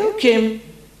 A girl came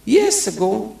years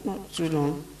ago, not too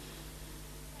long,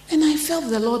 and I felt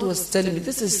the Lord was telling me,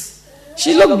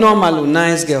 she looked normal,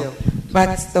 nice girl,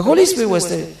 but the Holy Spirit was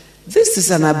saying, this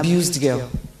is an abused girl.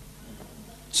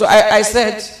 So I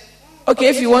said, okay,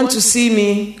 if you want to see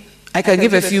me, I can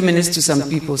give a few minutes to some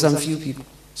few people.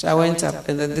 So I went up,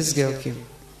 and then this girl came.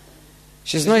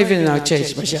 She's not even in our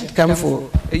church, but she had come for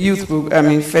a youth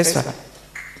program, festival.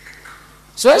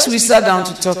 So as we sat down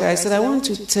to talk, I said, I want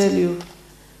to tell you,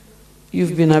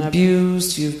 you've been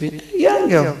abused, you've been a young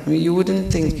girl. You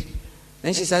wouldn't think.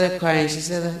 Then she started crying. She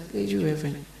said, Lady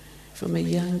Reverend, from a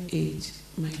young age,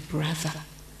 my brother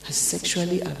has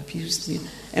sexually abused me.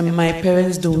 And my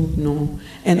parents don't know.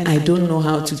 And I don't know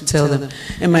how to tell them.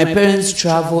 And my parents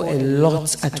travel a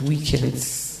lot at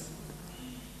weekends.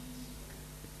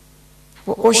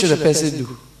 What should a person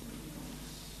do?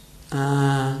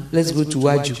 Let's go to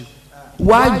Waju.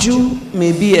 Waju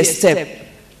may be a step,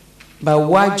 but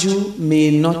Waju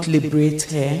may not liberate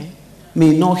her,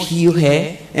 may not heal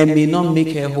her, and may not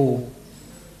make her whole.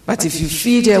 But if you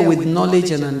feed her with knowledge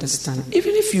and understanding,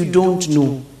 even if you don't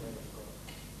know,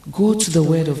 go to the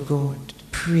Word of God,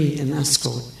 pray and ask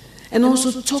God. And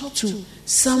also talk to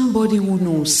somebody who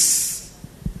knows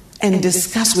and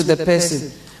discuss with the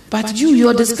person. But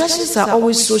your discussions are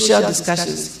always social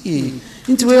discussions.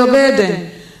 Into your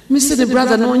bed, Mr.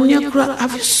 Brother,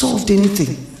 have you solved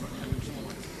anything?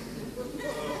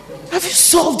 Have you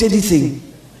solved anything?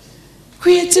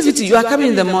 Creativity. You are coming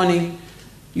in the morning.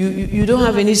 You don't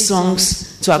have any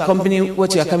songs to accompany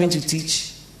what you are coming to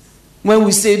teach. When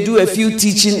we say do a few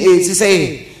teaching aids, you say,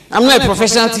 hey, I'm not a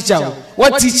professional teacher.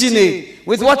 What teaching aid?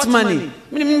 With what money?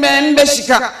 But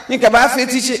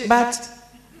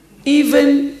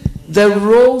even the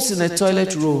rolls in a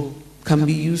toilet roll can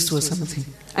be used for something.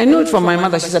 I know it from my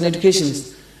mother. She's an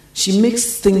educationist. She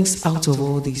makes things out of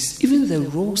all these. Even the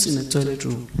rolls in a toilet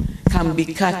roll can be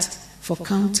cut for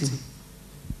counting.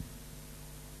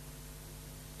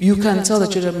 You can tell the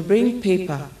children, bring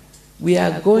paper. We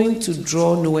are going to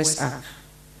draw Noah's Ark.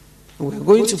 We're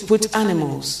going to put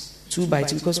animals 2 by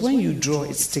 2, because when you draw,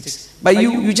 it sticks. But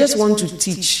you just want to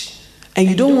teach, and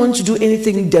you don't want to do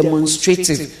anything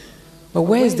demonstrative. But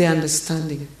where is the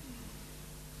understanding?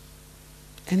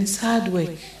 And it's hard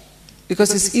work,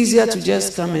 because it's easier to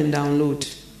just come and download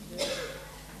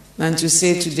than to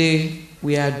say today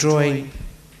we are drawing.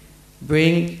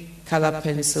 Bring color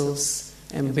pencils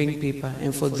and bring paper.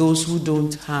 And for those who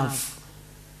don't have,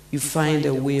 you find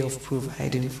a way of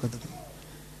providing for them.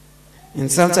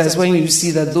 And sometimes when you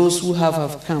see that those who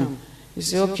have come, you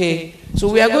say, okay, so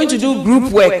we are going to do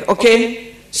group work,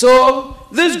 okay? So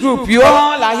this group, you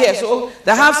all are here. So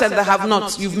the haves and the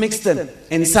have-nots, you've mixed them.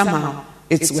 And somehow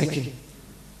it's working.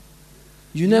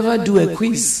 You never do a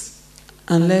quiz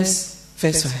unless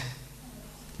first fire.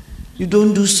 You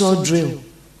don't do sword drill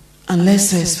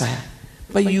unless first fire.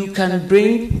 But you can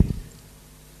bring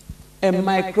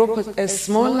a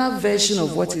smaller version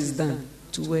of what is done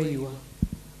to where you are.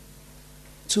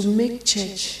 To make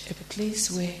church a place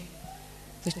where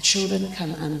the children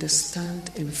can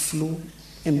understand and flow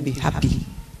and be happy.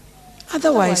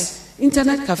 Otherwise,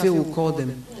 internet cafe will call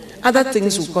them. Other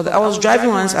things will call them. I was driving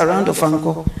once around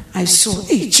Ofanko. I saw,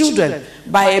 children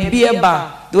by a beer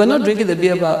bar. They were not drinking the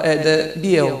beer bar, the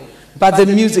BL, but the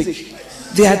music.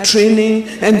 They are training,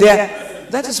 and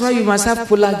that is why you must have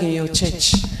pulag in your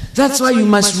church. That's why you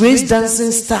must raise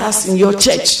dancing stars in your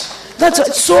church.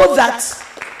 So that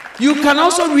you can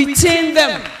also retain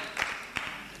them.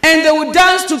 And they will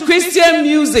dance to Christian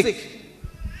music.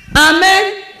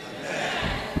 Amen?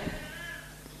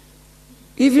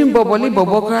 Even Boboli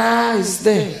Bobokra is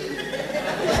there.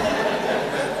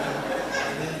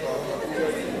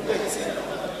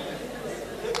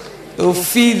 To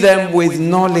feed them with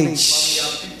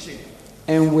knowledge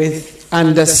and with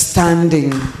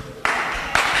understanding.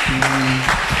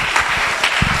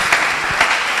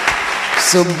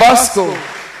 So Bosco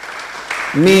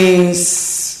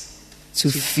means to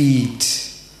feed.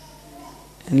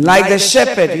 And like the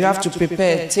shepherd, you have to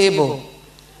prepare a table.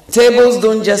 Tables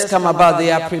don't just come about,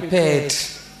 they are prepared.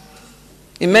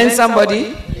 Amen, somebody?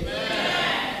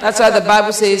 Amen. That's why the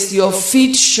Bible says, your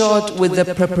feet shod with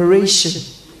the preparation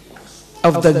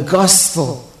of the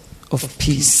gospel of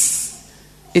peace.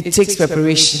 It takes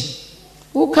preparation.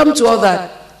 We'll come to all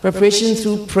that. Preparation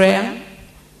through prayer,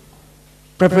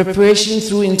 preparation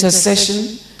through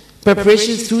intercession,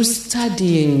 preparation through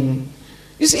studying.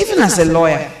 You see, even as a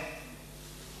lawyer,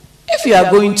 if you are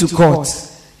going to court,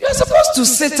 you are supposed to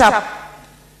sit up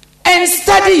and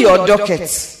study your docket.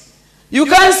 You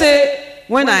can't say,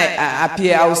 when I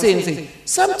appear, I will say anything.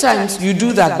 Sometimes you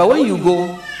do that, but when you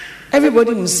go,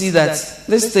 everybody will see that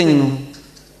this thing, no,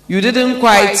 you didn't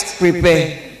quite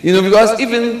prepare. Because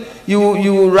even you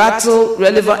will rattle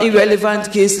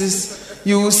irrelevant cases.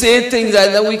 You will say things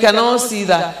that we can all see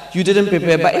that you didn't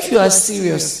prepare. But if you are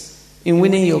serious in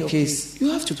winning your case,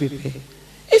 you have to prepare.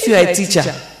 If you are a teacher,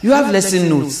 you have lesson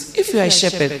notes. If you are a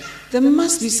shepherd, there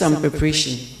must be some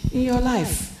preparation in your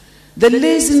life. The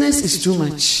laziness is too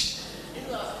much.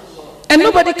 And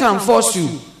nobody can force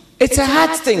you. It's a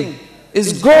heart thing.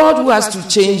 It's God who has to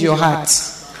change your heart.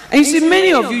 And you see,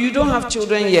 many of you don't have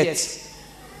children yet.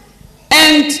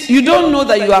 And you don't know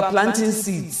that you are planting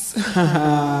seeds.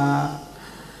 I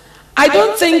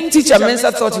don't think Teacher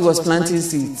Mensah thought he was planting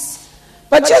seeds.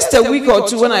 But just a week or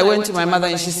two when I went to my mother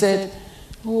and she said,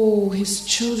 oh, his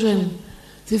children,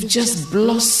 they've just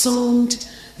blossomed.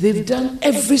 They've done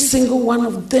every single one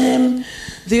of them.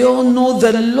 They all know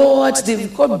the Lord.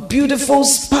 They've got beautiful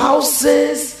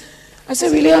spouses. I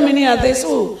said, really, how many are there?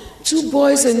 So, 2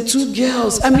 boys and 2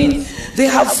 girls. I mean, they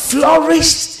have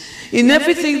flourished in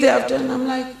everything they have done. I'm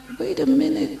like, wait a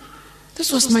minute.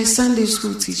 This was my Sunday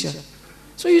school teacher.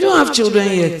 So you don't have children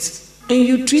yet. And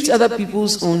you treat other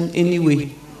people's own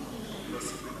anyway.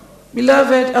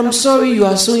 Beloved, I'm sorry you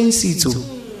are sowing seeds.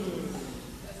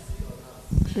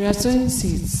 You are sowing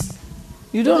seeds.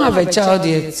 You don't have a child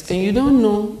yet. And you don't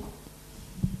know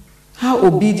how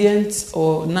obedient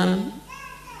or none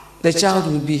the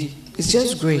child will be. It's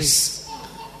just grace.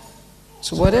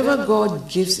 So whatever God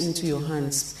gives into your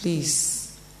hands,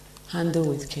 please handle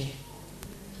with care.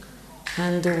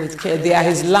 Handle with care. They are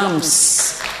his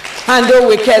lambs. Handle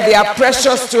with care. They are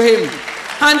precious to him.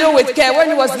 Handle with care. When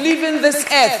he was leaving this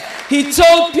earth, he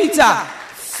told Peter,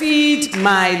 feed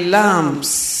my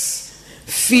lambs.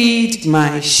 Feed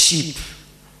my sheep.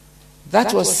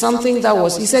 That was something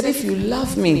he said, if you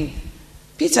love me.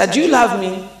 Peter, do you love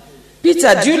me?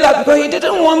 Peter, do you love me? Because he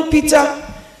didn't want Peter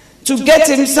to get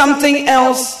him something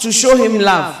else to show him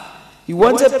love. He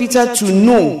wanted Peter to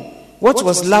know what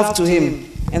was love to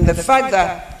him. And the fact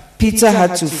that Peter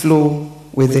had to flow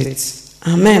with it.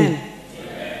 Amen.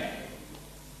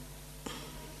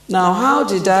 Now, how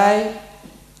did I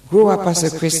grow up as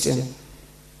a Christian?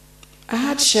 I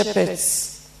had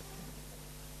shepherds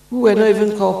who were not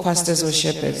even called pastors or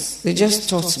shepherds. They just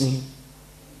taught me.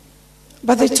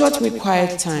 But they taught me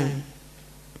quiet time.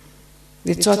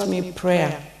 They taught me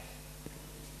prayer.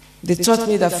 They taught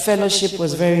me that fellowship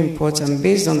was very important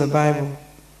based on the Bible.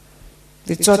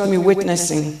 They taught me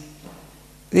witnessing.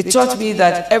 They taught me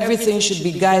that everything should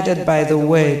be guided by the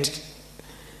word.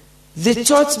 They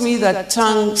taught me that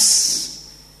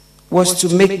tongues was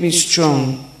to make me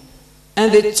strong.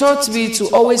 And they taught me to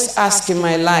always ask in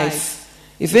my life.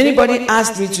 If anybody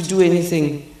asked me to do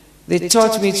anything, they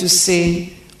taught me to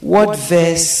say, what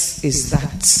verse is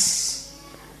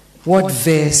that? What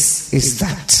verse is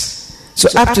that? So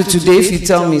up to today, if you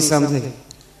tell me something,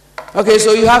 okay,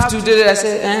 so you have to do it. I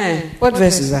say, what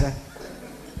verse is that?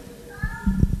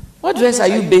 What verse are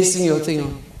you basing your thing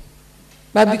on?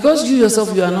 But because you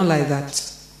yourself, you are not like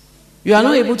that. You are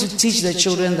not able to teach the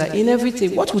children that in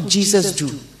everything, what would Jesus do?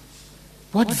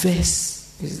 What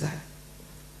verse is that?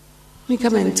 You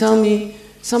come and tell me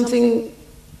something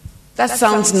that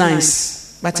sounds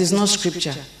nice, but it's not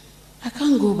scripture. I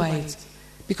can't go by it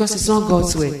because it's not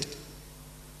God's word.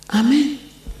 Amen.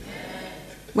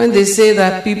 When they say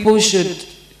that people should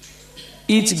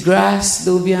eat grass,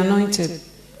 they will be anointed.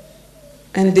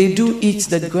 And they do eat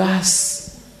the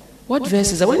grass. What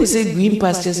verse is that? When they say green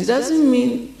pastures, it doesn't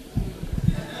mean.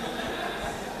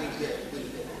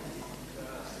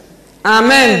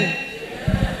 Amen.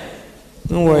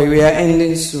 Don't worry, we are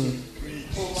ending soon.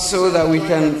 So that we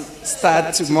can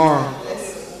start tomorrow.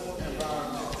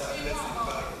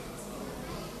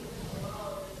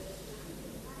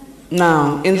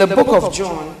 Now, in the book of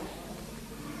John,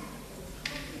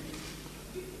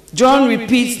 John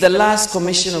repeats the last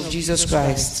commission of Jesus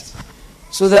Christ.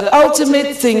 So the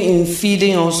ultimate thing in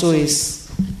feeding also is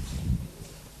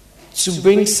to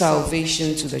bring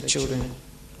salvation to the children.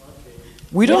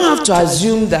 We don't have to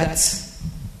assume that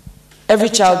every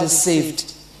child is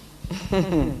saved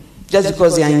just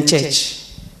because they are in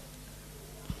church.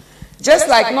 Just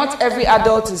like not every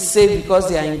adult is saved because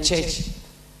they are in church,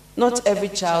 not every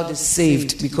child is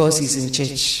saved because he's in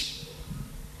church.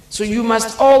 So you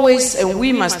must always, and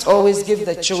we must always, give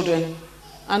the children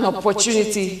an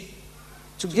opportunity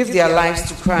to give their lives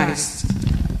to Christ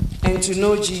and to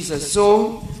know Jesus.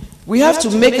 So we have to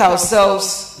make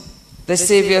ourselves the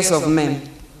saviors of men.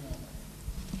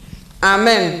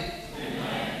 Amen.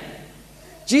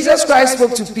 Jesus Christ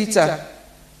spoke to Peter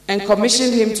and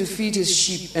commissioned him to feed his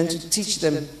sheep and to teach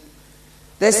them.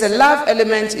 There's a love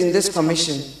element in this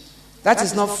commission that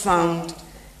is not found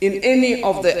in any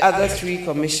of the other 3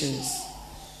 commissions.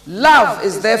 Love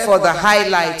is therefore the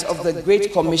highlight of the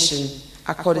Great Commission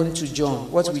according to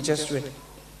John, what we just read.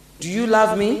 Do you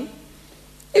love me?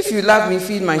 If you love me,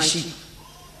 feed my sheep.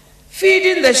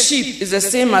 Feeding the sheep is the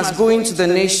same as going to the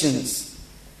nations.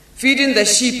 Feeding the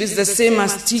sheep is the same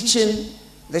as teaching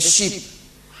the sheep.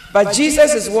 But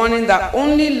Jesus is warning that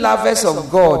only lovers of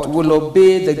God will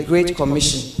obey the Great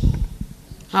Commission.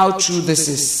 How true this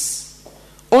is.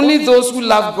 Only those who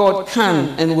love God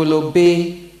can and will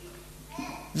obey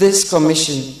this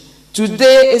commission.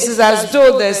 Today, it is as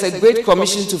though there's a Great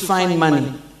Commission to find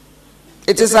money.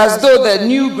 It is as though the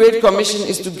new Great Commission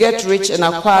is to get rich and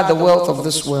acquire the wealth of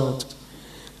this world.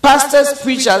 Pastors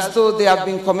preach as though they have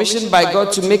been commissioned by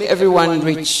God to make everyone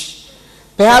rich.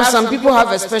 Perhaps some people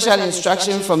have a special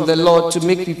instruction from the Lord to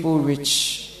make people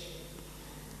rich.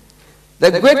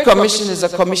 The Great Commission is a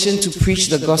commission to preach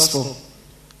the gospel.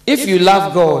 If you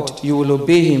love God, you will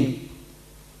obey him.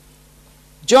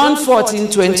 John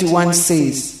 14:21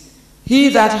 says, He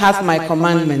that hath my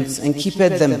commandments and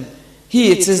keepeth them,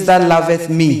 he it is that loveth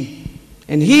me.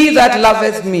 And he that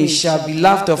loveth me shall be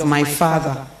loved of my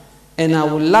Father, and I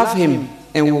will love him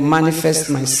and will manifest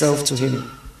myself to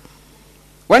him.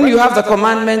 When you have the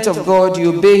commandment of God,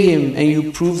 you obey him and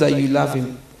you prove that you love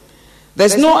him.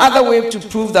 There's no other way to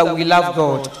prove that we love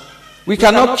God. We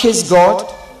cannot kiss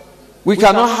God. We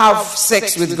cannot have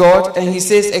sex with God and he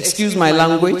says, excuse my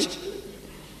language.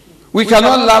 We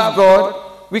cannot love God.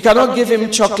 We cannot give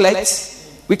him chocolates.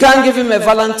 We can't give him a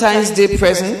Valentine's Day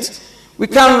present. We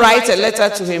can't write a letter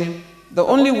to him. The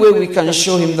only way we can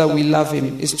show him that we love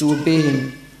him is to obey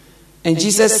him. And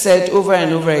Jesus said over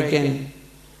and over again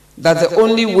that the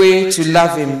only way to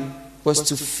love him was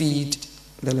to feed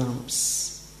the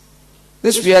lambs.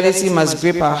 This reality must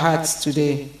grip our hearts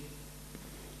today.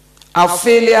 Our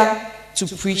failure to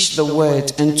preach the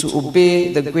word and to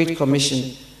obey the Great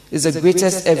Commission is the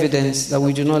greatest evidence that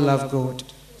we do not love God.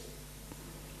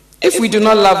 If we do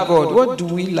not love God, what do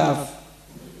we love?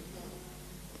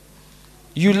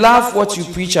 You love what you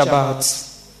preach about.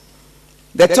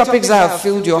 The topics that have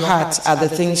filled your heart are the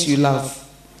things you love.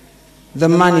 The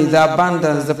money, the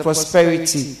abundance, the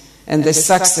prosperity, and the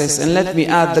success, and let me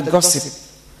add, the gossip,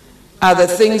 are the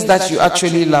things that you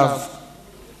actually love.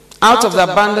 Out of the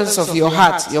abundance of your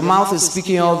heart, your mouth is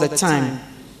speaking all the time.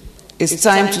 It's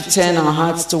time to turn our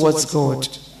hearts towards God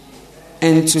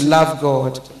and to love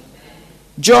God.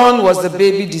 John was the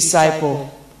baby disciple.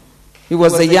 He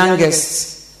was the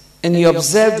youngest, and he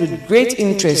observed with great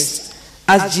interest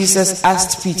as Jesus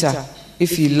asked Peter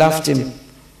if he loved him.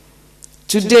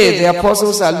 Today, the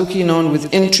apostles are looking on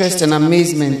with interest and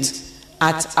amazement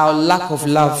at our lack of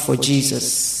love for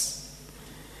Jesus.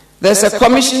 There's a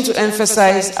commission to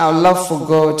emphasize our love for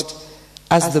God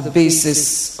as the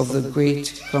basis of the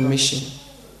Great Commission.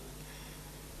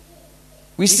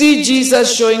 We see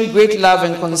Jesus showing great love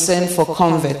and concern for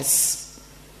converts.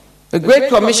 The Great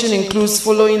Commission includes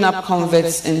following up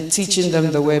converts and teaching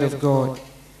them the Word of God.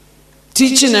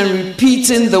 Teaching and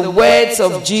repeating the words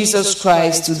of Jesus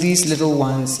Christ to these little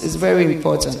ones is very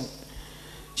important.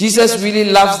 Jesus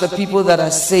really loves the people that are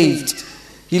saved.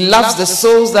 He loves the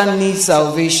souls that need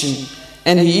salvation,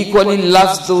 and he equally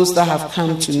loves those that have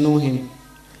come to know him.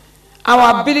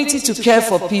 Our ability to care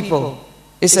for people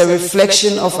is a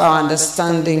reflection of our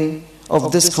understanding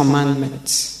of this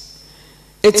commandment.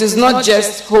 It is not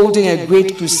just holding a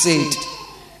great crusade.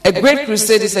 A great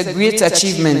crusade is a great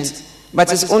achievement,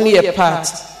 but it's only a part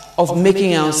of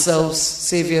making ourselves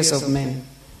saviors of men.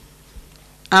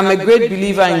 I'm a great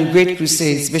believer in great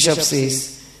crusades, Bishop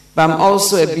says, but I'm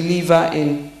also a believer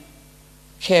in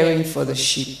caring for the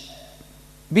sheep.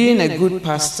 Being a good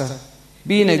pastor,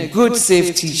 being a good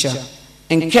safe teacher,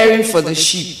 and caring for the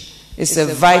sheep is a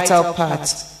vital part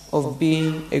of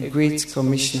being a great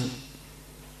commissioner.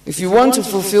 If you want to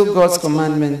fulfill God's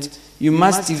commandment, you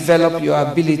must develop your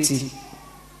ability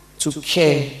to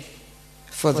care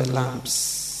for the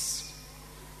lambs.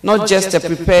 Not just a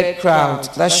prepared crowd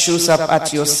that shows up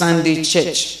at your Sunday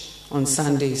church on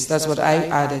Sundays. That's what I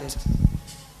added.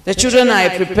 The children are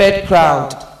a prepared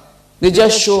crowd. They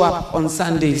just show up on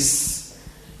Sundays.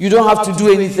 You don't have to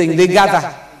do anything. They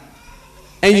gather.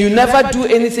 And you never do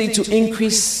anything to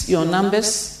increase your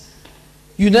numbers.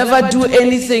 You never do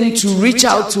anything to reach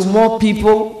out to more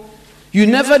people. You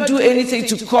never do anything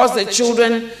to cause the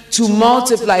children to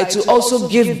multiply, to also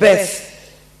give birth.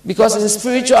 Because in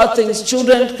spiritual things,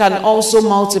 children can also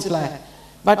multiply.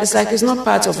 But it's like it's not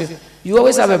part of it. You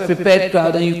always have a prepared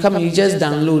crowd and you come and you just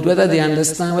download. Whether they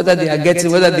understand, whether they are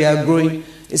getting, whether they are growing,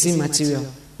 it's immaterial.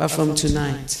 But from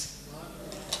tonight,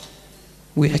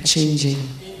 we are changing.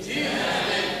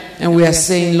 And we are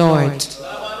saying, Lord,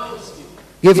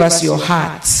 give us your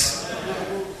heart.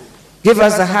 Give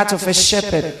us the heart of a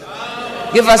shepherd.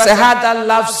 Give us a heart that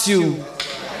loves you.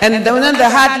 And when the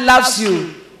heart loves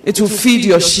you, it will feed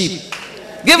your sheep.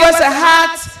 Give us a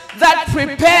heart that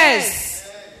prepares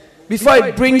before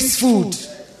it brings food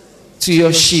to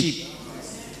your sheep.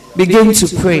 Begin to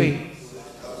pray.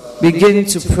 Begin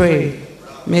to pray.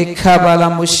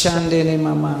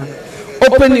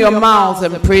 Open your mouth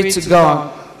and pray to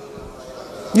God.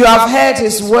 You have heard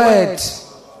his word.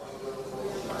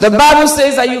 The Bible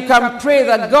says that you can pray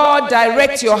that God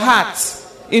direct your heart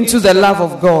into the love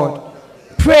of God.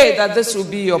 Pray that this will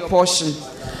be your portion.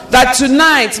 That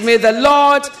tonight may the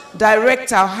Lord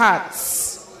direct our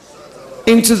hearts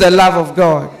into the love of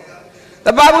God.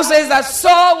 The Bible says that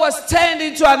Saul was turned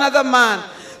into another man.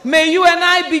 May you and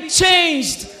I be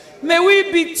changed. May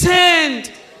we be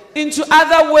turned into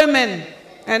other women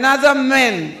and other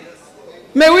men.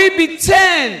 May we be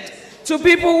turned to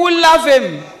people who love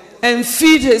him and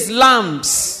feed his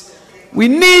lambs. We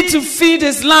need to feed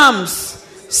his lambs.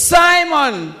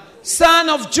 Simon, son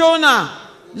of Jonah,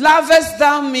 lovest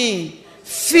thou me?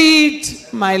 Feed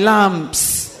my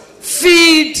lambs.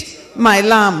 Feed my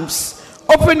lambs.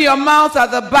 Open your mouth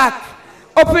at the back.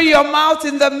 Open your mouth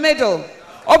in the middle.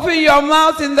 Open your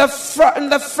mouth in the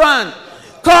front.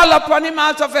 Call upon him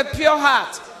out of a pure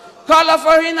heart. Call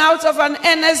upon him out of an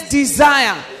earnest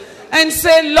desire. And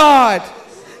say, Lord,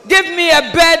 give me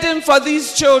a burden for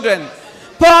these children.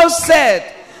 Paul said,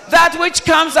 that which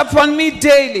comes upon me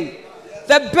daily,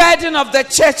 the burden of the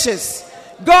churches.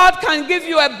 God can give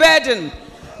you a burden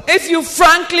if you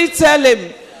frankly tell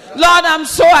him, Lord,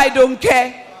 I don't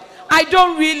care. I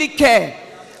don't really care.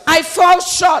 I fall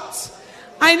short.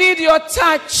 I need your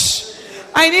touch.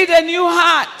 I need a new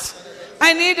heart.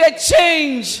 I need a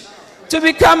change to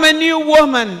become a new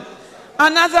woman,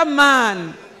 another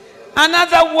man,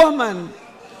 another woman.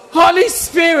 Holy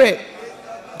Spirit,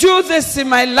 do this in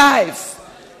my life.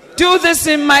 Do this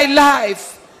in my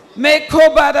life.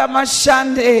 Mekobara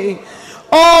mashande.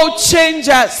 Oh, change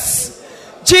us.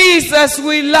 Jesus,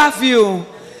 we love you.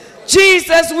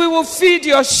 Jesus, we will feed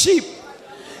your sheep.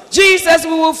 Jesus,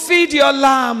 we will feed your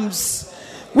lambs.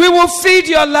 We will feed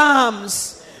your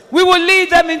lambs. We will lead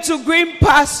them into green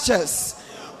pastures.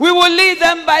 We will lead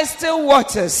them by still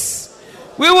waters.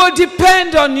 We will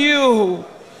depend on you.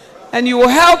 And you will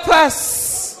help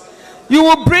us. You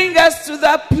will bring us to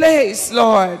that place,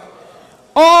 Lord.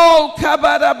 Oh,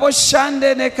 Kabada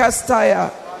Boshande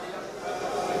Nekastaya.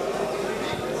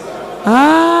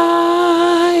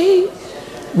 I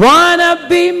wanna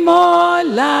be more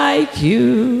like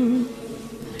you.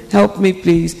 Help me,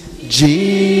 please.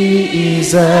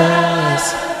 Jesus,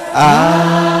 I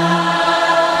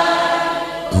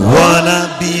wanna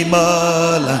be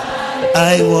more like,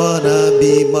 I wanna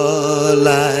be more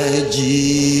like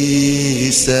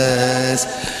Jesus.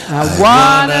 I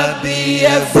wanna be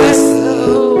a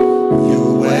vessel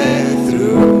you went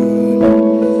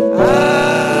through. I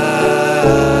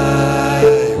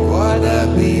wanna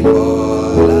be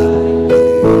more like you.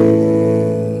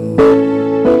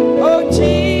 Oh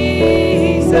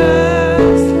Jesus,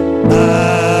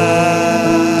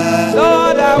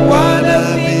 Lord, I wanna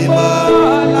be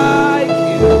more like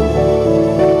you.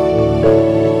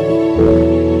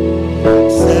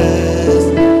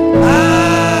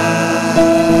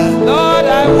 Lord,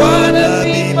 I wanna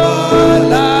be more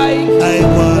like you. I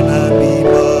wanna be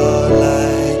more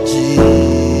like Jesus.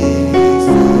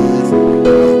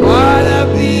 Wanna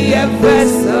be a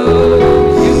vessel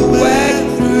you went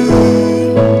through.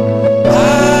 I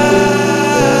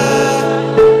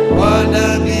wanna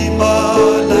be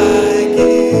more like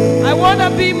you. I wanna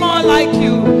be more like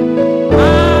you.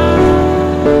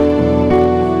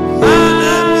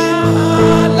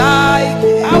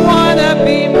 I wanna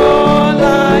be more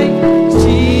like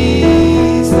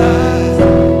Jesus.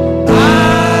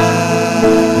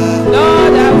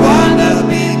 Lord, I wanna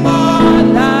be more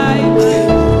like you.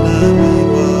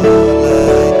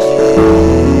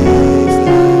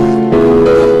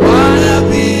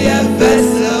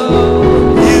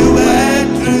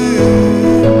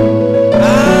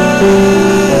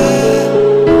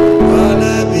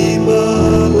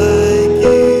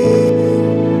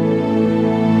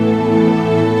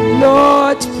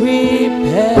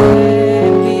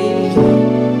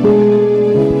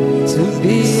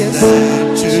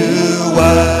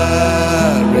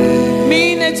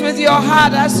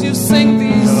 sing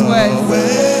these words.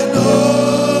 When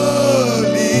holy,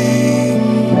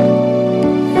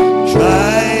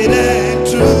 tried and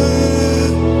true,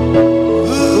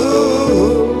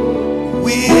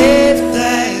 with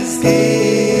thanksgiving,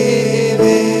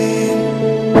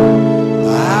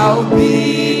 I'll be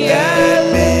a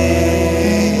living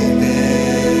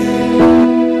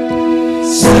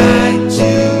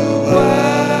sanctuary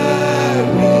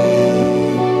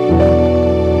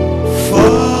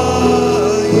for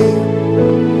you.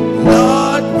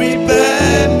 Lord,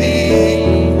 prepare me.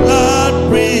 Lord,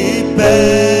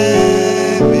 prepare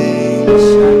me.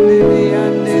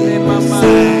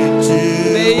 Sanctuary.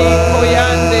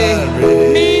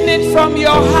 Mean it from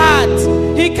your heart.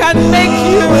 He can make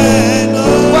you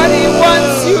what he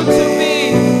wants you to be.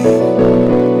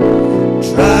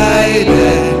 Tried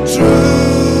and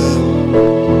true,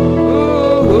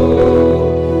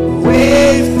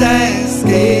 with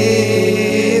thanksgiving,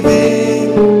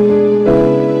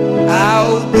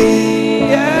 I'll be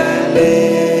a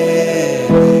living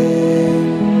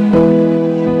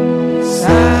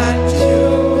sanctuary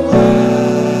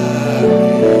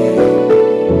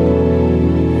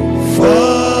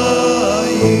for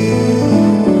you.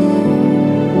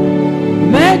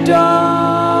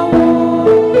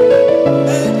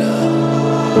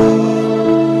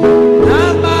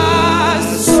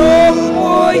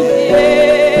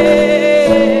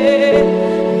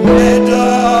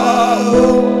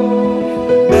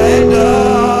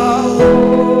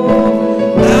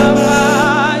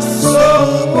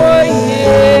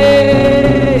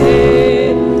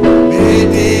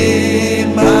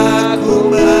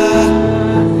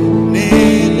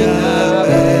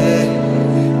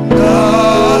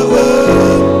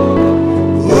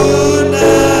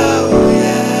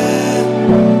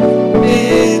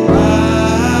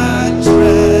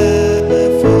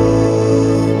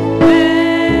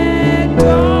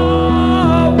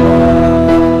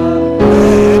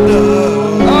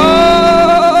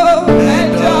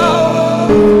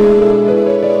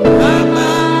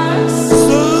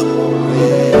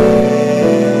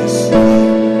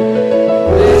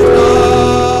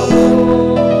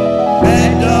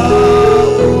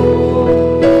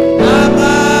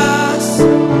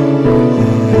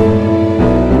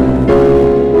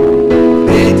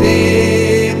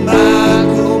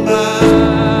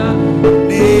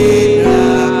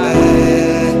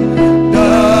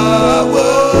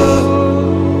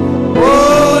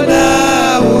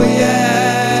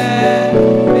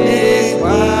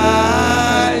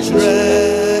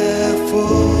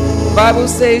 Bible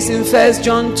says in 1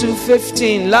 John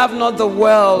 2:15, love not the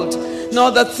world,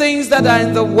 nor the things that are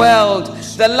in the world,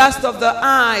 the lust of the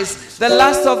eyes, the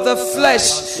lust of the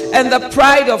flesh, and the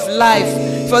pride of life.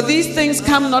 For these things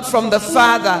come not from the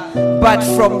Father, but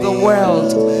from the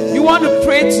world. You want to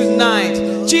pray tonight.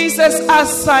 Jesus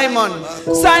asked Simon,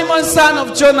 Simon, son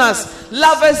of Jonas,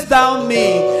 lovest thou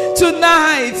me?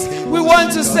 Tonight, we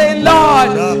want to say,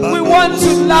 Lord, we want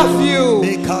to love you.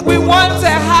 We want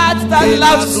a heart that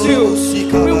loves you.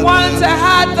 We want a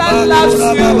heart that loves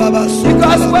you.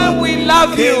 Because when we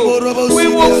love you, we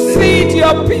will feed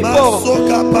your people.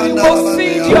 We will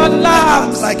feed your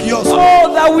lambs.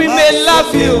 Oh, that we may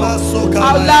love you.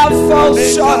 Our love falls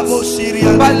short.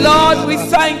 But Lord, we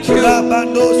thank you.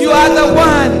 You are the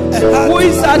one who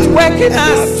is at work in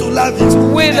us to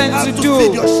will and to do.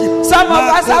 Some of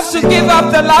us have to give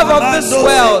up the love of this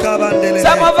world.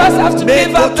 Some of us have to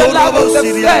give up the love of the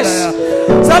flesh.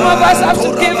 Some of us have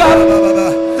to give up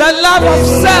the love of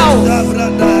self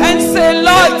and say,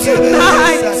 Lord,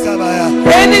 tonight,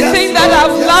 anything that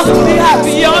I've loved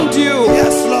beyond you,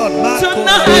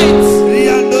 tonight,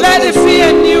 let it be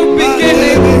a new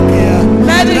beginning.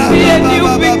 Let it be a new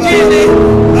beginning.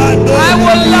 I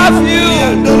will love you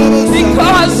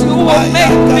because you will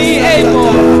make me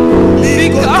able.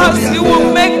 Because you will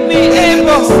make me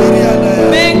able.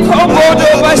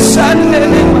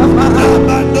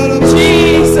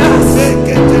 Jesus.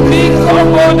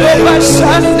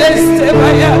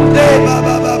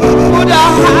 Put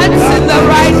our hearts in the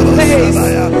right place.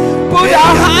 Put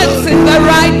our hearts in the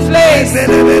right place.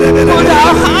 Put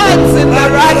our hearts in the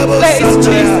right place,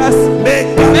 Jesus.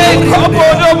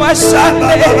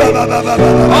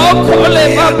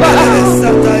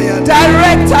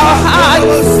 Direct our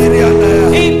hearts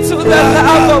into the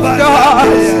love of God.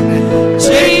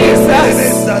 Jesus.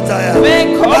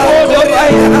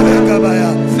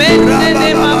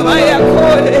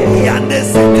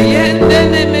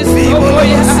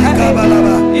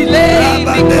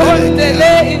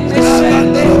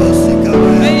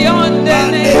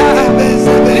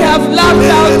 We have loved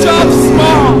our jobs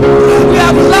more. We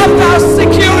have loved our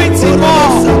security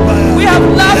more. We have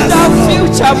loved our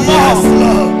future desire more.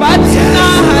 But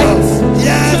tonight,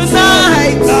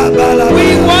 we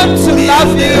want to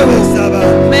love you.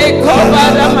 Make over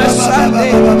the Mashande.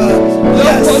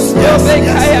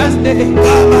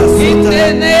 In the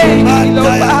name of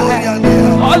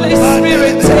Holy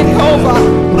Spirit, take over.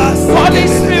 Holy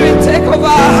Spirit, take over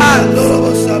our hearts.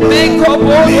 Make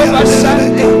over the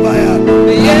Mashande.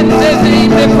 In the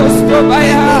name of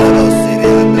Kostobaya.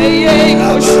 May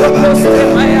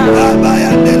Koshokostemaya.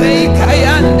 May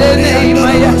Kayande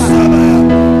Maya.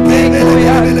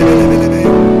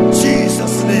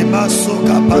 Jesus' name,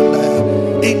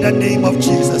 in the name of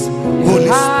Jesus, Holy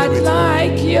Spirit.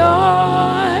 Like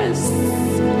yours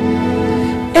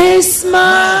is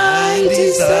my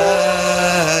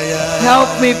desire. Help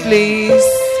me, please.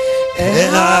 A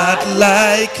heart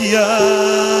like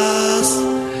yours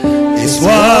is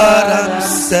what I'm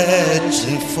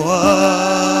searching for.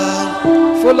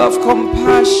 Full of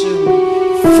compassion.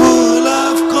 Full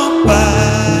of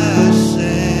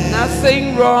compassion.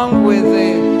 Nothing wrong with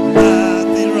it.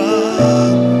 Nothing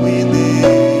wrong with it.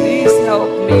 Please help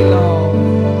me, Lord.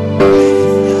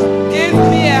 Give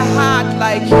me a heart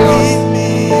like yours. Give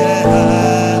me a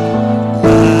heart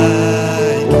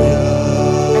like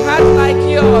yours. A heart like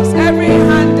yours. Every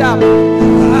hand up.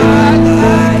 Heart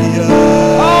like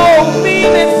yours. Oh,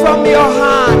 mean it from your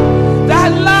heart.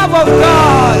 That love of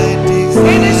God.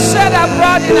 It is shed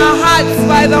abroad in our hearts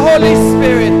by the Holy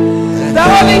Spirit. The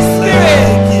Holy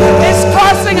Spirit is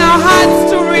causing our hearts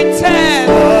to return.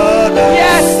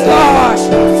 Yes, Lord.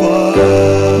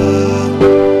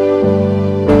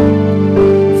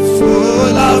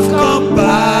 Full of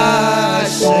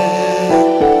compassion.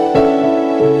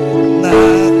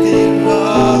 Nothing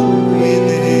wrong with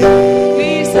it.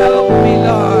 Please help me,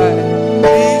 Lord.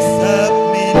 Please help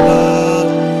me, Lord.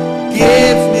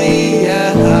 Give me a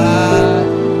heart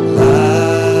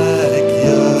like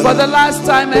yours. For the last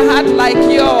time, a heart like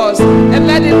yours, and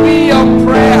let it be your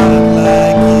prayer.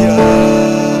 Like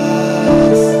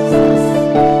yours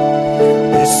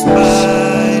is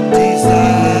my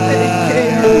desire.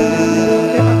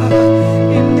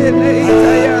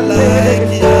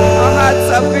 Our hearts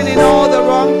have been in all the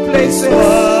wrong places.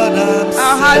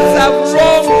 Our hearts have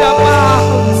roamed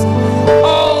about.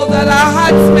 Oh, that our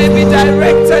hearts may be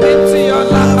directed into your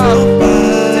love.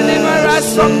 Deliver us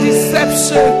from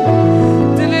deception.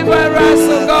 Deliver us,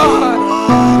 oh God.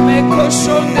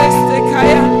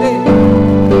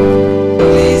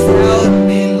 Please help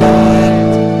me, Lord.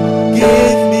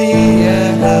 Give me a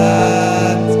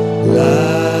heart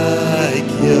like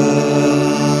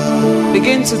yours.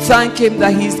 Begin to thank Him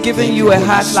that He's given you a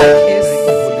heart like His.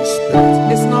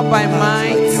 It's not by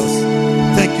might.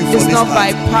 Thank you for It's this not heart.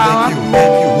 by power.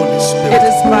 Thank you, Holy Spirit. It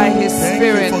is by His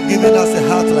Spirit. Thank you for giving us a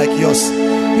heart like yours.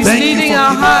 He's leading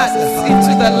our hearts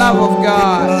into the love of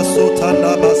God.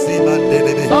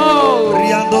 Oh,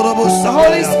 the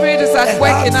Holy Spirit is at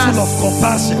work in us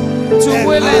to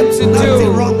will and to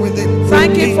do.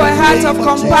 Thank you for a heart of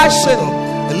compassion. A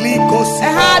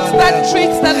heart that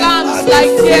treats the lambs like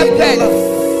dear pets.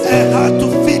 A heart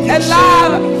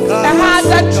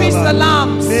that treats the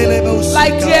lambs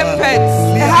like dear pets.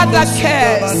 A heart that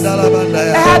cares. A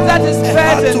heart that is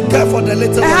burdened.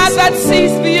 A heart that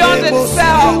sees beyond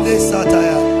itself.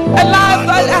 A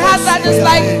heart that is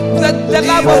like the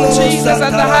love of Jesus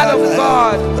and the heart of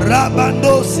God.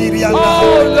 Oh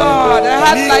Lord, a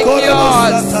heart like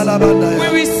yours. We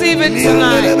receive it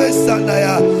tonight.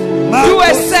 Do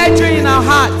a surgery in our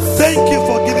hearts. Thank you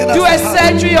for giving us Do a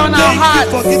surgery on our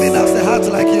hearts. for giving us a heart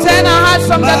like yours. Turn our hearts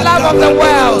from the love of the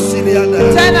world.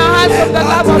 Turn our hearts from the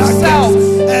love of self.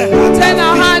 Turn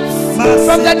our hearts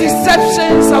from the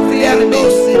deceptions of the enemy.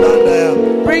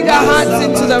 Bring our hearts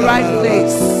into the right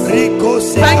place. Thank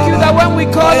you that when we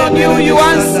call on you, you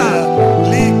answer.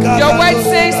 Your word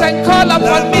says, and call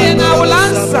upon me and I will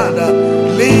answer.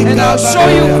 And I'll show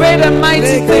you great and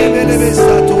mighty things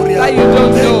that you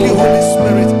don't know.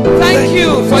 Thank you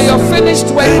for your finished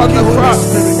work on the cross.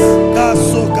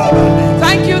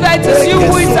 Thank you that it is you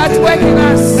who is at work in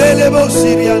us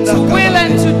to will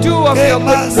and to do of your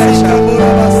good pleasure.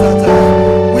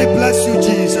 We bless you,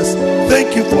 Jesus.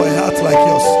 Thank you for a heart like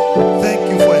yours. Thank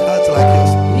you for a heart like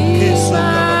yours. Be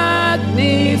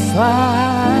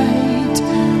magnified.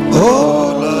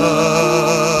 Oh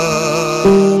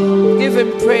Lord, give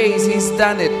him praise. He's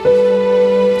done it.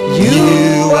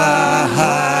 You are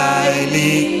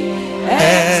highly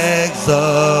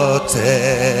exalted.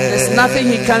 There's nothing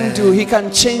he can do. He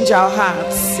can change our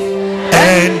hearts.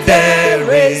 And there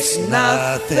is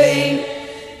nothing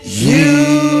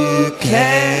you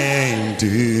can do.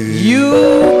 You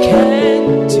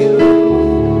can do.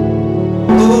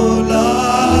 Oh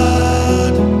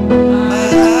Lord, my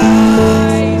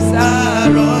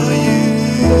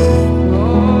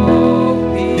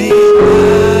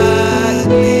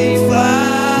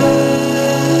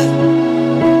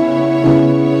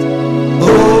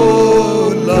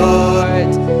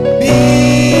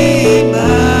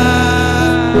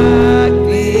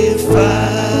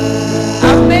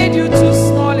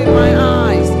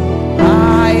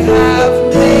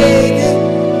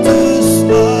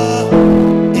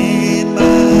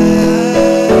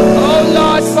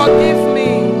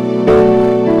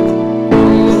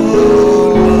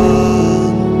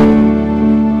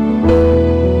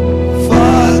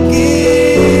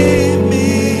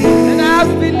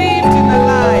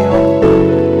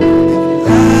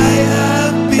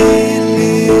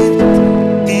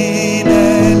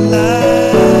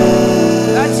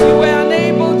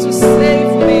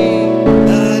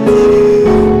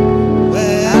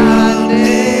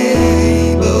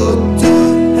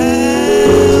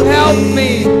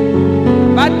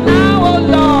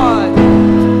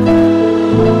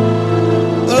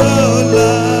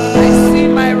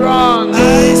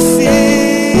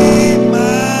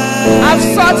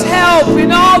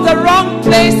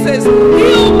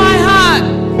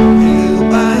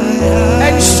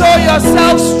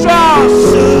yourself strong.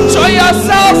 Show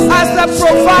yourself as the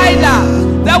provider,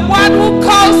 the one who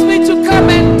calls me to come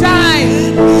and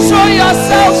dine. Show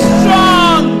yourself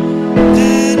strong.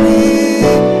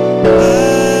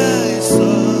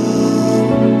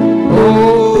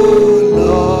 Oh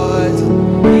Lord,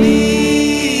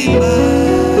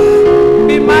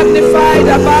 be magnified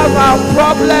above our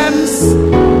problems,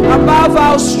 above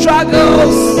our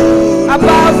struggles,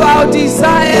 above our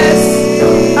desires,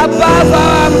 above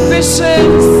our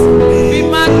ambitions. Be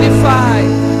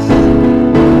magnified.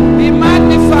 Be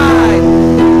magnified.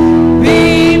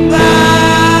 Be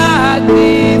magnified.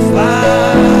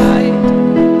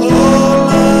 Oh,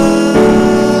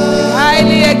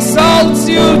 highly exalts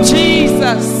you,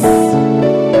 Jesus.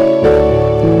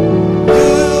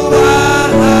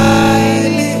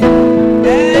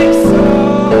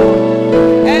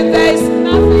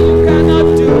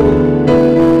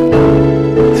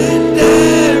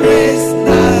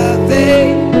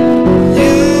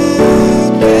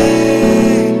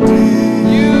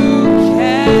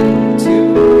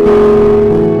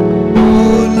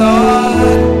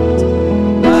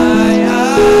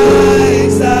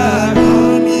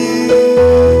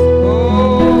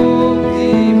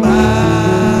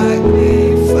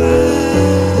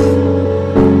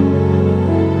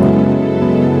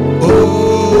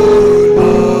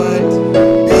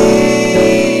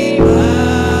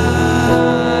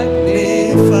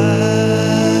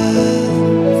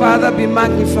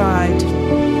 Magnified.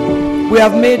 We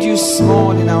have made you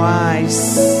small in our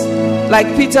eyes. Like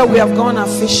Peter, we have gone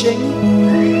a-fishing.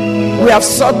 We have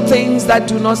sought things that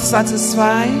do not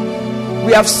satisfy.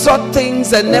 We have sought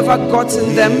things and never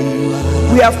gotten them.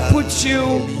 We have put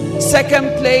you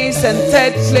second place and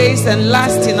third place and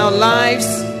last in our lives.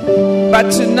 But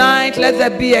tonight, let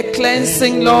there be a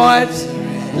cleansing, Lord.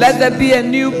 Let there be a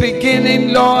new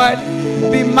beginning, Lord.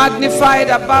 Be magnified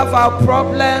above our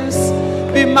problems.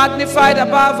 Be magnified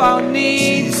above our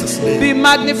needs. Be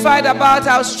magnified about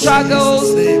our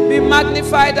struggles. Be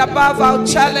magnified above our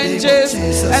challenges.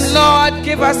 And Lord,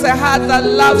 give us a heart that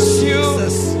loves you.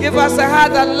 Give us a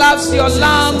heart that loves your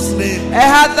lambs. A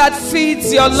heart that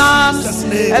feeds your lambs.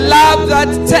 A love that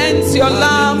tends your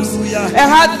lambs. A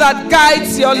heart that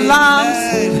guides your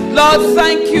lambs. Lord,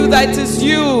 thank you that it is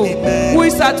you who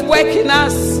is at work in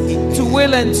us to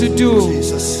will and to do.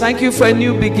 Thank you for a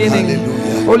new beginning.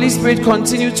 Holy Spirit,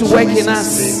 continue to work in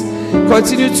us.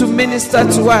 Continue to minister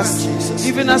to us.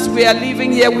 Even as we are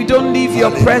leaving here, we don't leave your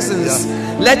presence.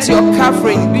 Let your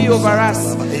covering be over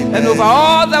us and over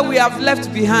all that we have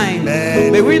left behind.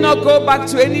 May we not go back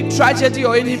to any tragedy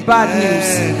or any bad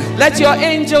news. Let your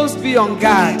angels be on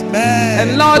guard.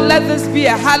 And Lord, let this be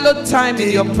a hallowed time in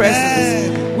your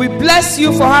presence. We bless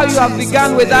you for how you have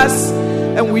begun with us.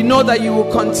 And we know that you will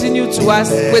continue with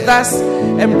us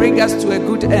and bring us to a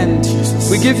good end.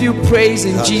 We give you praise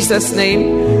in Jesus'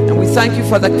 name. And we thank you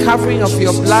for the covering of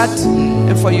your blood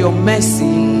and for your mercy.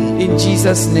 In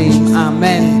Jesus' name.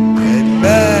 Amen.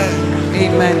 Amen.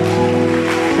 Amen.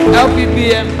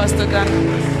 LPBM, Pastor Dan.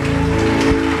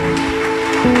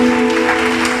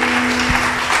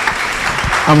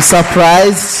 I'm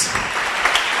surprised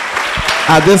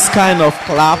at this kind of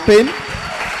clapping.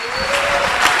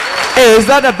 Hey, is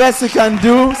that the best you can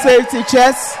do, safety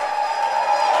chest?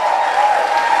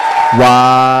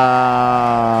 Wow.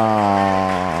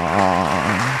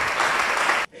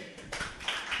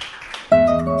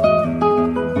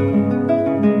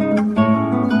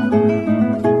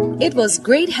 It was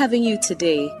great having you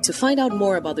today. To find out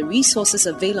more about the resources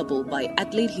available by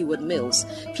Adelaide Heward Mills,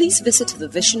 please visit the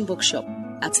Vision Bookshop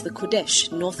at the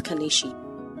Kodesh, North Kanishi,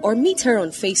 or meet her on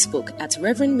Facebook at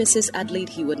Reverend Mrs. Adelaide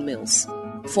Heward Mills.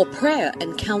 For prayer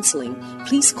and counseling,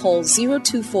 please call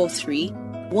 0243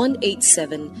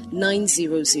 187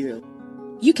 900.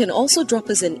 You can also drop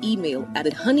us an email at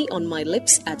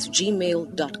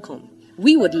honeyonmylips@gmail.com.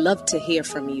 We would love to hear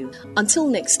from you. Until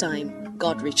next time,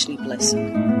 God richly bless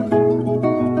you.